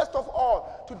preacher, first of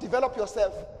all, to develop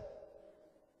yourself.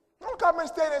 Don't come and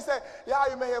stand and say, yeah,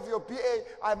 you may have your BA,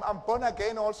 I'm born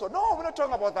again also. No, we're not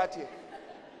talking about that here.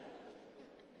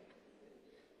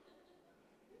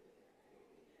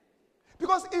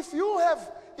 Because if you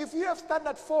have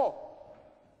standard 4,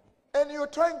 and you're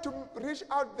trying to reach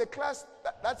out the class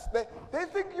that's there, they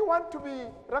think you want to be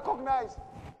recognized.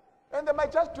 And they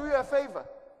might just do you a favor.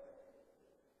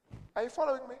 Are you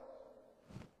following me?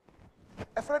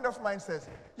 A friend of mine says,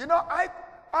 you know, I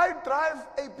drive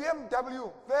a BMW,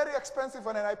 very expensive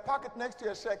one, and I park it next to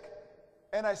a shack.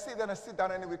 And I sit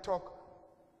down and we talk.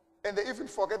 And they even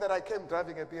forget that I came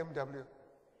driving a BMW.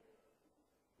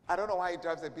 I don't know why he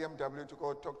drives a BMW to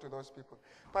go talk to those people.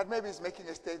 But maybe he's making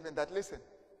a statement that, listen,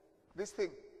 this thing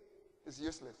is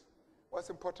useless. What's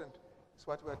important is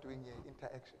what we're doing here,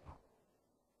 interaction.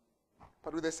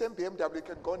 But with the same BMW, you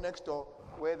can go next door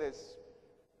where there's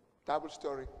double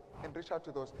story and reach out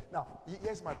to those. Now,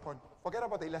 here's my point. Forget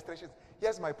about the illustrations.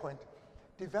 Here's my point.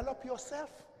 Develop yourself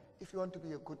if you want to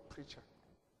be a good preacher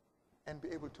and be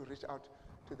able to reach out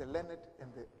to the learned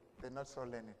and the not so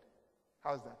learned.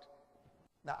 How's that?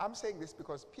 Now, I'm saying this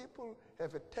because people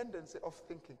have a tendency of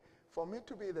thinking, for me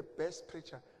to be the best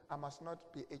preacher, I must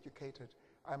not be educated.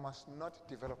 I must not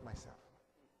develop myself.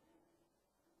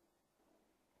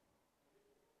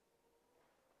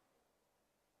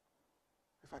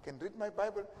 If I can read my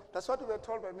Bible, that's what we were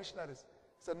told by missionaries.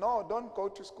 They said, no, don't go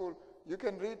to school. You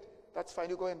can read, That's fine.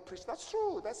 You go and preach. That's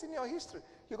true. That's in your history.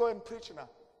 You go and preach now.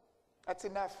 That's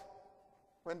enough.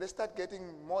 When they start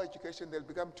getting more education, they'll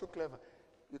become too clever.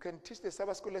 You can teach the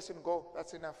Sabbath school lesson, go.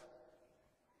 That's enough.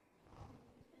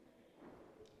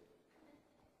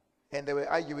 And they were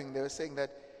arguing. They were saying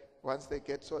that once they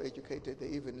get so educated, they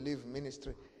even leave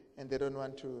ministry and they don't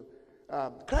want to.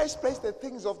 Christ placed the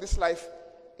things of this life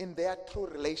in their true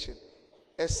relation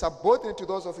as subordinate to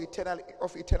those of eternal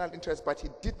interest, but he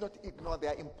did not ignore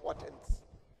their importance.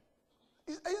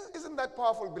 Isn't that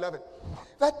powerful, beloved?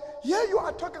 That here you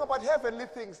are talking about heavenly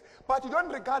things, but you don't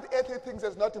regard earthly things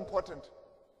as not important.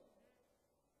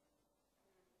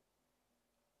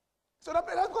 So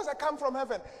that's because I come from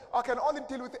heaven. I can only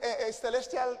deal with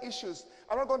celestial issues.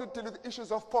 I'm not going to deal with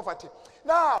issues of poverty.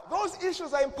 Now, those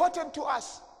issues are important to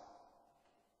us.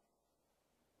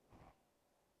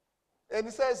 And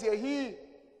he says here, he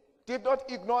did not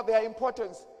ignore their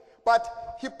importance,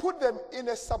 but he put them in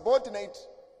a subordinate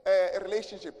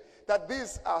relationship, that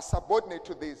these are subordinate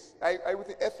to these, with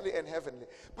the earthly and heavenly.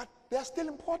 But they're still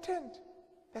important.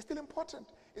 They're still important.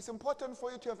 It's important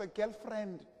for you to have a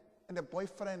girlfriend and a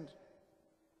boyfriend.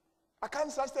 I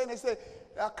can't sustain and say,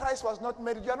 Christ was not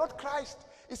married. You are not Christ.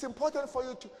 It's important for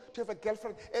you to have a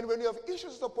girlfriend. And when you have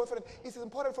issues with a boyfriend, it's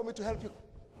important for me to help you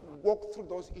walk through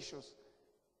those issues.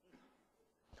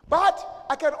 But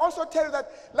I can also tell you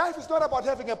that life is not about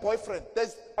having a boyfriend.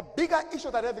 There's a bigger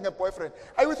issue than having a boyfriend.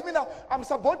 Are you with me now? I'm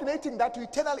subordinating that to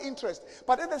eternal interest.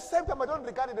 But at the same time, I don't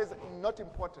regard it as not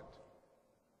important.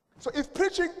 So if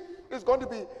preaching is going to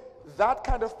be that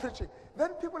kind of preaching, then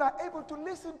people are able to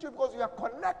listen to you because you are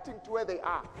connecting to where they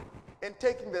are and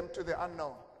taking them to the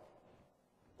unknown.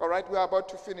 All right, we are about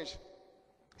to finish.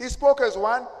 He spoke as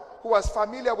one who was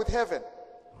familiar with heaven,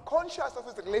 conscious of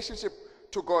his relationship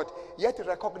to God, yet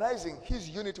recognizing his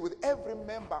unity with every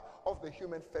member of the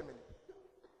human family.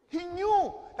 He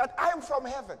knew that I am from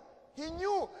heaven. He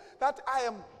knew that I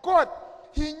am God.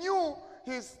 He knew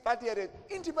that he had an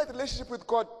intimate relationship with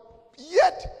God,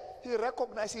 yet he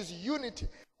recognized his unity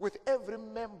with every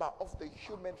member of the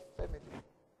human family.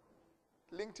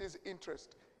 Linked his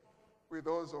interest with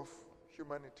those of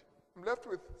humanity. I'm left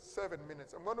with 7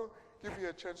 minutes. I'm going to give you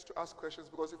a chance to ask questions,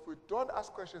 because if we don't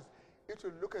ask questions, it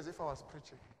will look as if I was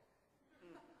preaching.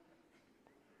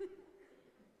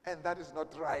 And that is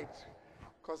not right,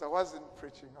 because I wasn't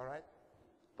preaching, all right?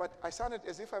 But I sounded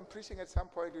as if I'm preaching at some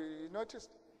point. You noticed?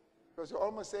 Because you're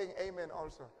almost saying amen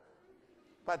also.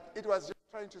 But it was just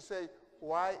trying to say,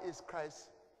 why is Christ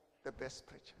the best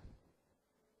preacher?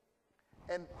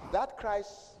 And that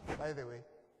Christ, by the way,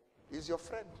 is your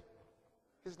friend.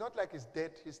 He's not like he's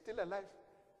dead. He's still alive.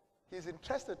 He's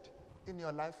interested in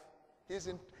your life.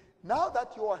 Now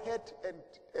that you are hurt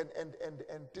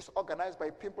and disorganized by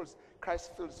pimples,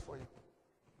 Christ feels for you.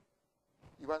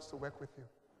 He wants to work with you.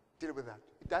 Deal with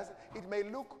that. It may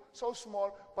look so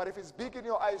small, but if it's big in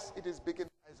your eyes, it is big in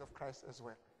the eyes of Christ as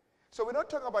well. So we're not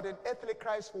talking about an earthly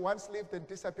Christ who once lived and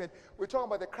disappeared. We're talking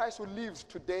about the Christ who lives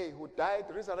today, who died,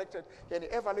 resurrected, and he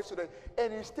ever lives today.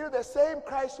 And he's still the same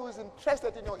Christ who is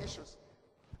interested in your issues.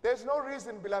 There's no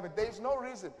reason, beloved. There is no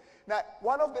reason. Now,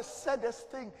 one of the saddest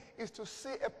things is to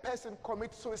see a person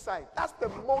commit suicide. That's the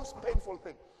most painful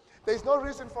thing. There's no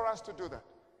reason for us to do that,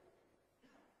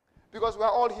 because we're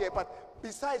all here. But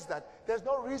besides that, there's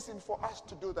no reason for us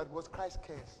to do that, because Christ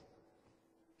cares.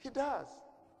 He does.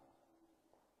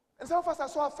 And some of us are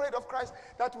so afraid of Christ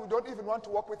that we don't even want to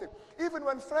walk with him. Even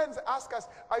when friends ask us,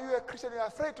 are you a Christian? We're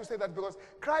afraid to say that, because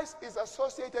Christ is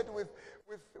associated with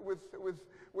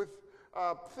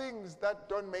things that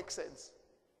don't make sense.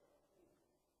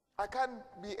 I can't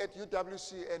be at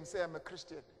UWC and say I'm a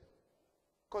Christian,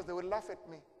 because they will laugh at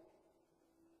me.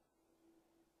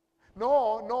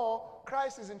 No,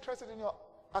 Christ is interested in your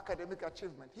academic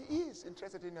achievement. He is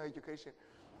interested in your education.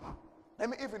 Let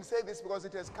me even say this, because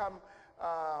it has come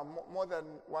more than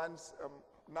once,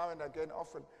 now and again,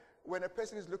 often. When a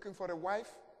person is looking for a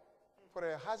wife, for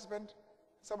a husband,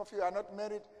 some of you are not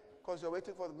married because you're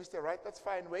waiting for Mr. Right. That's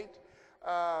fine, wait.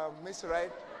 Miss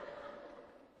Right,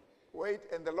 wait,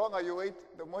 and the longer you wait,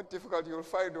 the more difficult you'll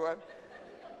find one,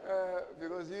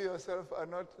 because you yourself are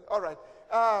not. All right.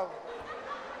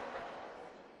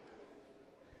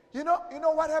 You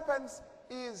know what happens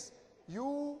is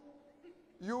what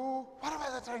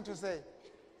was I trying to say?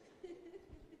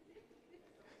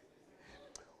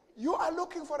 You are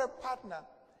looking for a partner,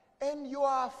 and you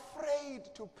are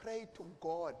afraid to pray to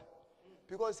God,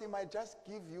 because he might just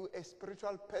give you a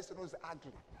spiritual person who's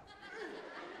ugly.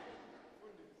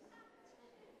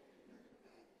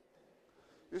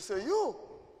 You say,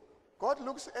 God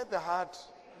looks at the heart.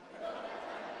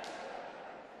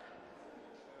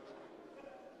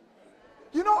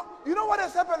 You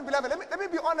has happened, beloved, let me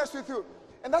be honest with you.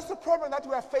 And that's the problem that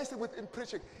we are facing with in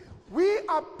preaching. We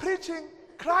are preaching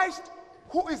Christ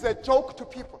who is a joke to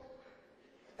people.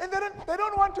 And they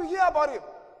don't want to hear about him.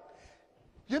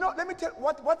 You know, let me tell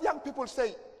what young people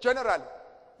say generally.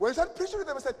 When you start preaching to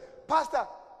them, I said, Pastor,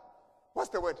 what's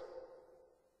the word?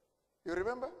 You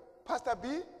remember? Pastor,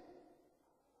 be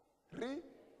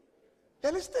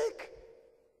realistic.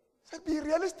 Said be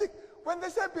realistic. When they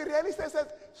say be realistic, I said,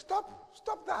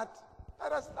 stop that.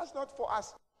 That's not for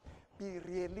us. Be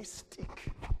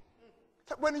realistic.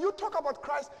 So when you talk about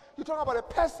Christ, you talk about a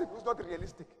person who's not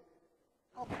realistic.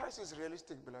 No, Christ is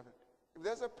realistic, beloved. If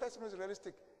there's a person who's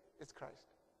realistic, it's Christ.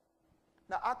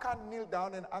 Now, I can't kneel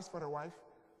down and ask for a wife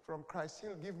from Christ.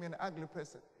 He'll give me an ugly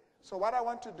person. So what I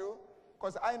want to do,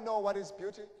 because I know what is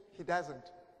beauty, he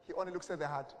doesn't. He only looks at the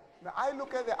heart. Now, I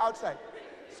look at the outside.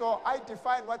 So I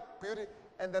define what beauty,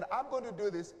 and then I'm going to do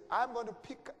this. I'm going to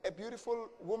pick a beautiful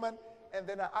woman, and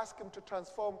then I ask him to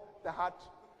transform the heart.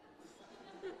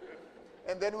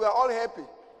 And then we are all happy.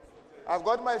 I've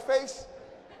got my face.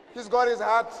 He's got his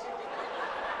heart.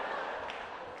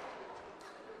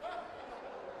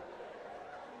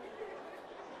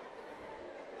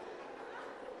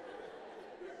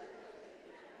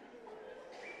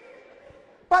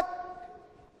 But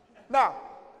now,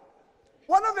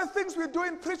 one of the things we do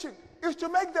in preaching is to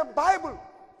make the Bible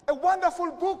a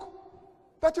wonderful book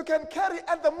that you can carry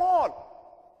at the mall.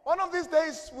 One of these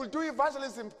days, we'll do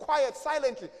evangelism quiet,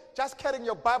 silently, just carrying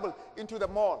your Bible into the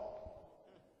mall.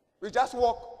 We just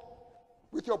walk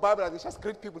with your Bible and just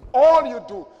greet people. All you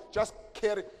do, just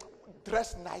carry,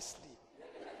 dress nicely.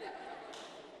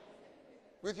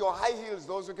 With your high heels,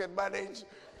 those who can manage.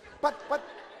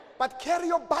 But carry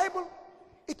your Bible.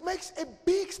 It makes a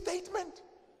big statement.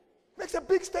 Makes a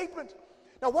big statement.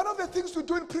 Now, one of the things we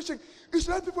do in preaching is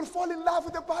to let people fall in love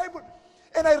with the Bible.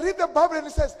 And I read the Bible and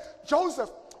it says, Joseph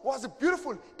was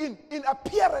beautiful in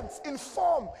appearance, in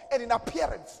form, and in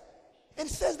appearance. And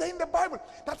it says there in the Bible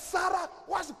that Sarah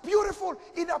was beautiful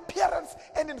in appearance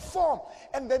and in form.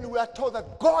 And then we are told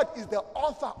that God is the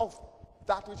author of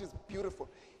that which is beautiful.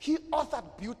 He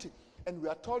authored beauty. And we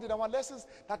are told in our lessons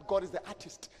that God is the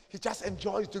artist. He just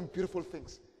enjoys doing beautiful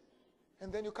things.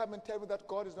 And then you come and tell me that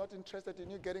God is not interested in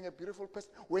you getting a beautiful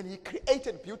person. When he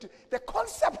created beauty, the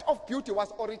concept of beauty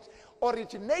was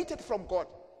originated from God.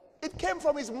 It came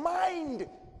from his mind.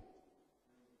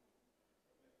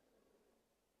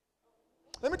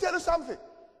 Let me tell you something.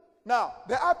 Now,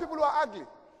 there are people who are ugly.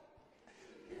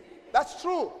 That's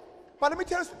true. But let me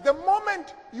tell you, the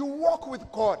moment you walk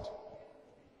with God,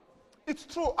 it's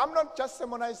true. I'm not just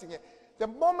sermonizing it. The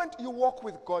moment you walk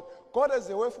with God, God has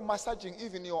a way of massaging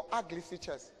even your ugly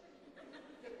features.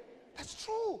 That's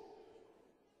true.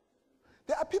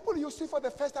 There are people you see for the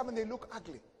first time and they look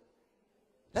ugly.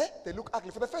 They look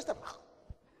ugly for the first time.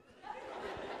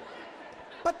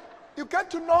 But you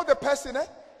get to know the person.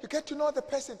 You get to know the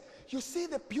person. You see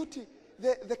the beauty,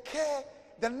 the care,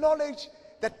 the knowledge,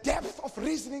 the depth of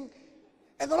reasoning.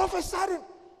 And all of a sudden,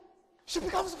 she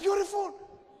becomes beautiful.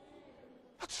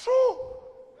 That's true.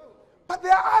 But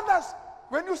there are others,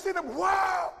 when you see them,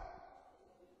 wow.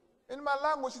 In my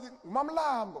language,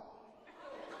 mamlambo.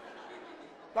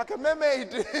 Like a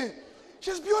mermaid.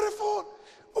 She's beautiful.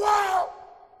 Wow.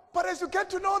 But as you get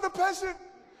to know the person,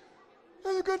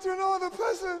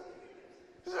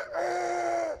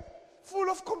 full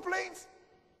of complaints,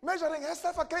 measuring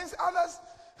herself against others.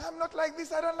 I'm not like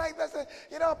this, I don't like that.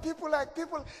 You know, people,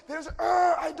 there's,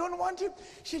 I don't want him.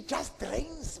 She just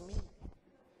drains me.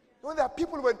 You know, there are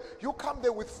people when you come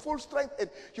there with full strength and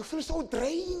you feel so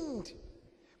drained.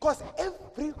 Because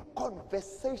every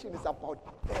conversation is about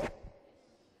them.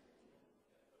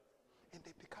 And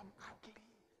they become ugly.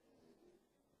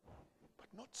 But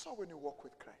not so when you walk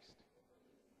with Christ.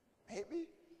 Maybe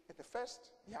at the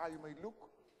first, you may look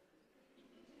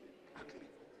ugly.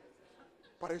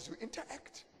 But as you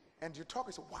interact and you talk,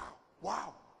 you say,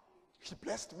 wow, he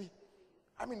blessed me.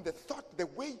 I mean, the thought, the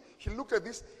way he looked at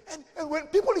this. And when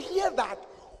people hear that,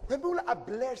 when people are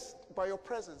blessed by your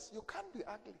presence, you can't be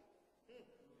ugly.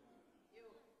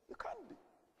 You can't be.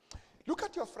 Look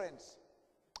at your friends.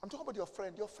 I'm talking about your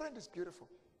friend. Your friend is beautiful.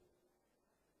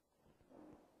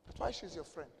 That's why she's your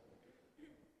friend.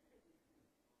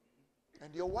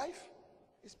 And your wife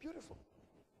is beautiful.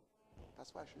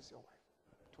 That's why she's your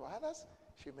wife. To others,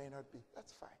 she may not be.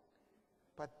 That's fine.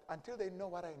 But until they know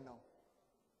what I know,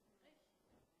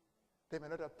 they may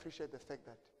not appreciate the fact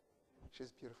that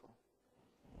she's beautiful.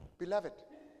 Beloved,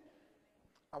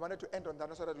 I wanted to end on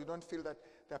that so that you don't feel that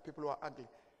there are people who are ugly.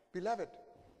 Beloved,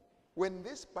 when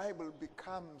this Bible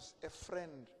becomes a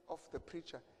friend of the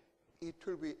preacher, it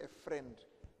will be a friend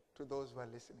to those who are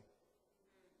listening.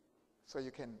 So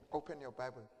you can open your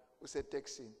Bible,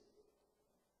 useteksini,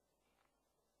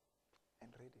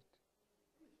 and read it.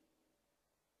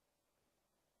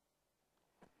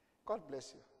 God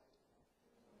bless you.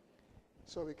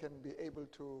 So we can be able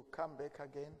to come back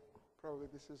again. Probably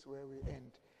this is where we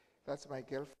end. That's my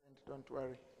girlfriend, don't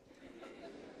worry.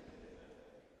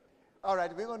 All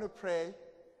right, we're going to pray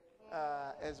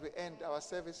as we end our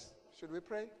service. Should we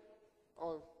pray?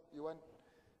 Or you want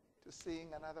to sing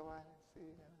another one? Sing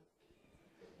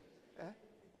another?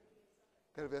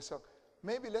 There'll be a song.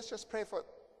 Maybe let's just pray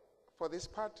for this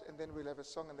part, and then we'll have a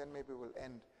song, and then maybe we'll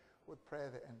end with prayer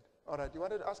at the end. All right, you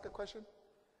wanted to ask a question?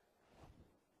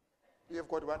 You have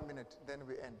got 1 minute, then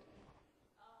we end.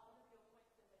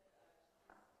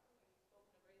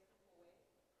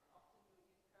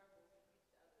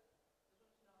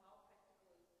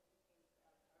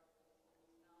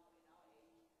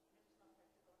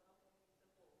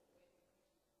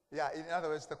 Yeah, in other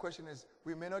words, the question is,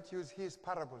 we may not use his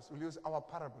parables, we'll use our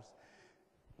parables.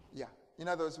 Yeah, in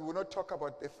other words, we will not talk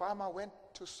about the farmer went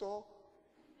to sow,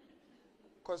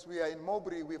 because we are in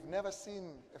Mowbray, we've never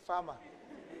seen a farmer.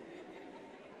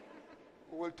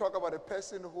 We will talk about a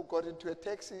person who got into a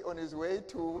taxi on his way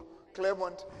to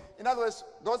Claremont. In other words,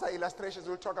 those are illustrations.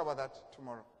 We'll talk about that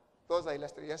tomorrow. Those are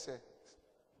illustrations. Yes, sir.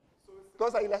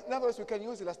 Those are in other words, we can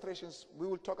use illustrations. We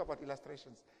will talk about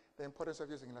illustrations, the importance of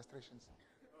using illustrations.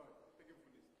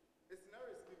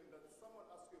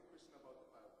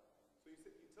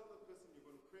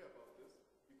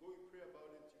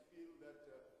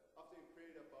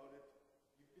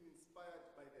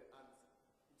 By the answer.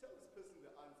 You tell this person the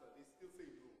answer, they still say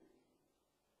no.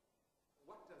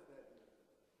 What does that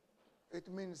mean?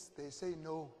 It means they say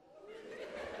no.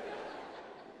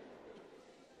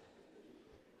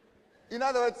 In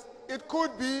other words, it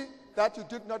could be that you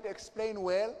did not explain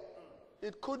well.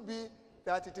 It could be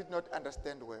that you did not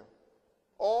understand well.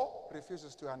 Or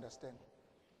refuses to understand.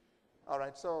 All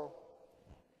right, so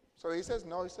he says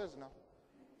no, he says no.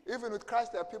 Even with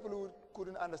Christ, there are people who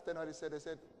couldn't understand what he said. They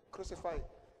said, crucify.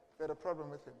 They had a problem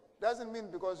with him. Doesn't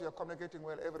mean because you're communicating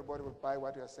well, everybody will buy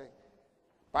what you're saying.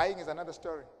 Buying is another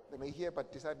story. They may hear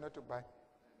but decide not to buy.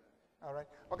 All right?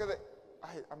 Okay,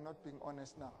 I'm not being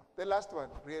honest now. The last one,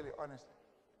 really honest.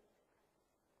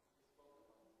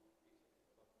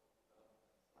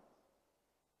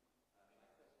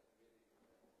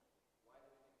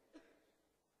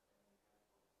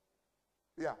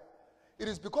 Yeah. It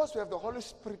is because we have the Holy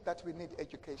Spirit that we need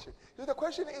education. So the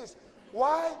question is,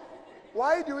 why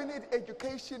do we need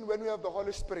education when we have the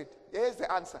Holy Spirit? Here's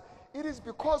the answer. It is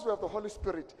because we have the Holy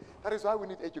Spirit. That is why we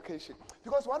need education.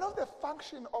 Because one of the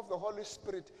functions of the Holy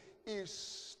Spirit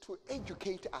is to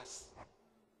educate us.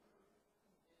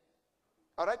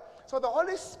 All right? So the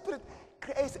Holy Spirit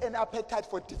creates an appetite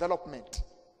for development.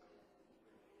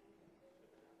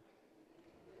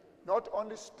 Not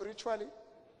only spiritually,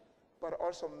 but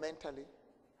also mentally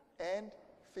and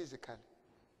physically.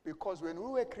 Because when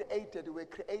we were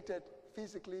created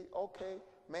physically okay,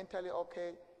 mentally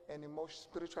okay, and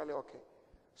spiritually okay.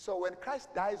 So when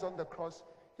Christ dies on the cross,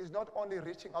 he's not only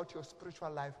reaching out to your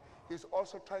spiritual life, he's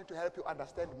also trying to help you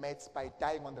understand maths by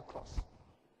dying on the cross.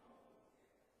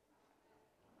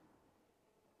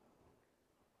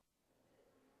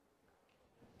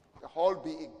 The whole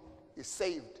being is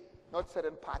saved, not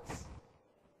certain parts.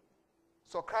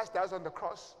 So Christ dies on the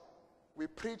cross. We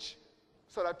preach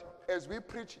so that as we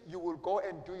preach, you will go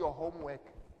and do your homework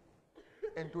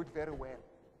and do it very well.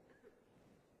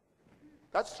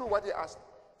 That's true what he asked.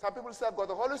 Some people say, I've got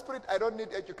the Holy Spirit, I don't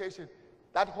need education.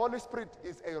 That Holy Spirit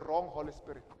is a wrong Holy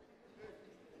Spirit.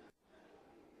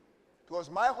 Because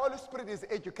my Holy Spirit is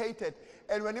educated,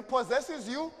 and when he possesses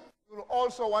you, you will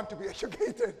also want to be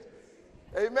educated.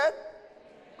 Amen?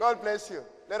 God bless you.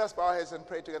 Let us bow our heads and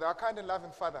pray together. Our kind and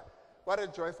loving Father, what a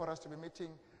joy for us to be meeting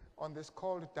on this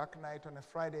cold, dark night on a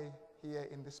Friday here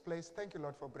in this place. Thank you,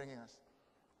 Lord, for bringing us.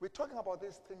 We're talking about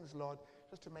these things, Lord,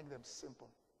 just to make them simple,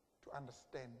 to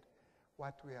understand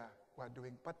what we are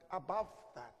doing. But above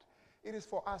that, it is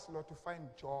for us, Lord, to find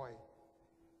joy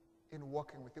in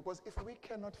walking with you. Because if we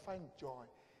cannot find joy,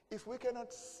 if we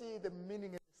cannot see the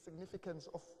meaning and significance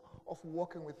of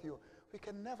walking with you, we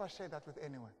can never share that with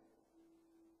anyone.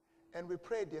 And we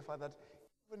pray, dear Father, that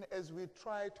even as we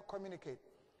try to communicate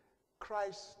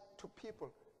Christ to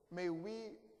people, may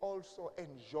we also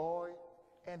enjoy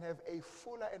and have a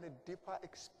fuller and a deeper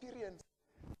experience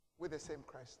with the same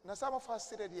Christ. Now, some of us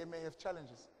seated here may have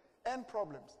challenges and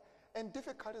problems and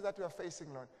difficulties that we are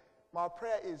facing, Lord. My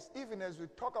prayer is, even as we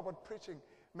talk about preaching,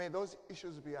 may those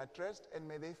issues be addressed, and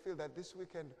may they feel that this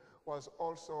weekend was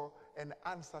also an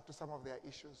answer to some of their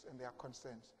issues and their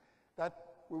concerns. That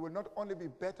we will not only be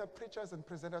better preachers and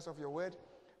presenters of your word,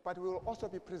 but we will also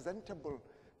be presentable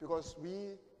because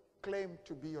we claim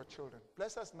to be your children.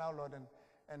 Bless us now, Lord,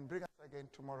 and bring us again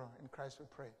tomorrow. In Christ we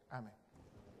pray. Amen.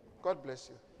 God bless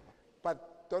you.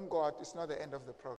 But don't go out. It's not the end of the program.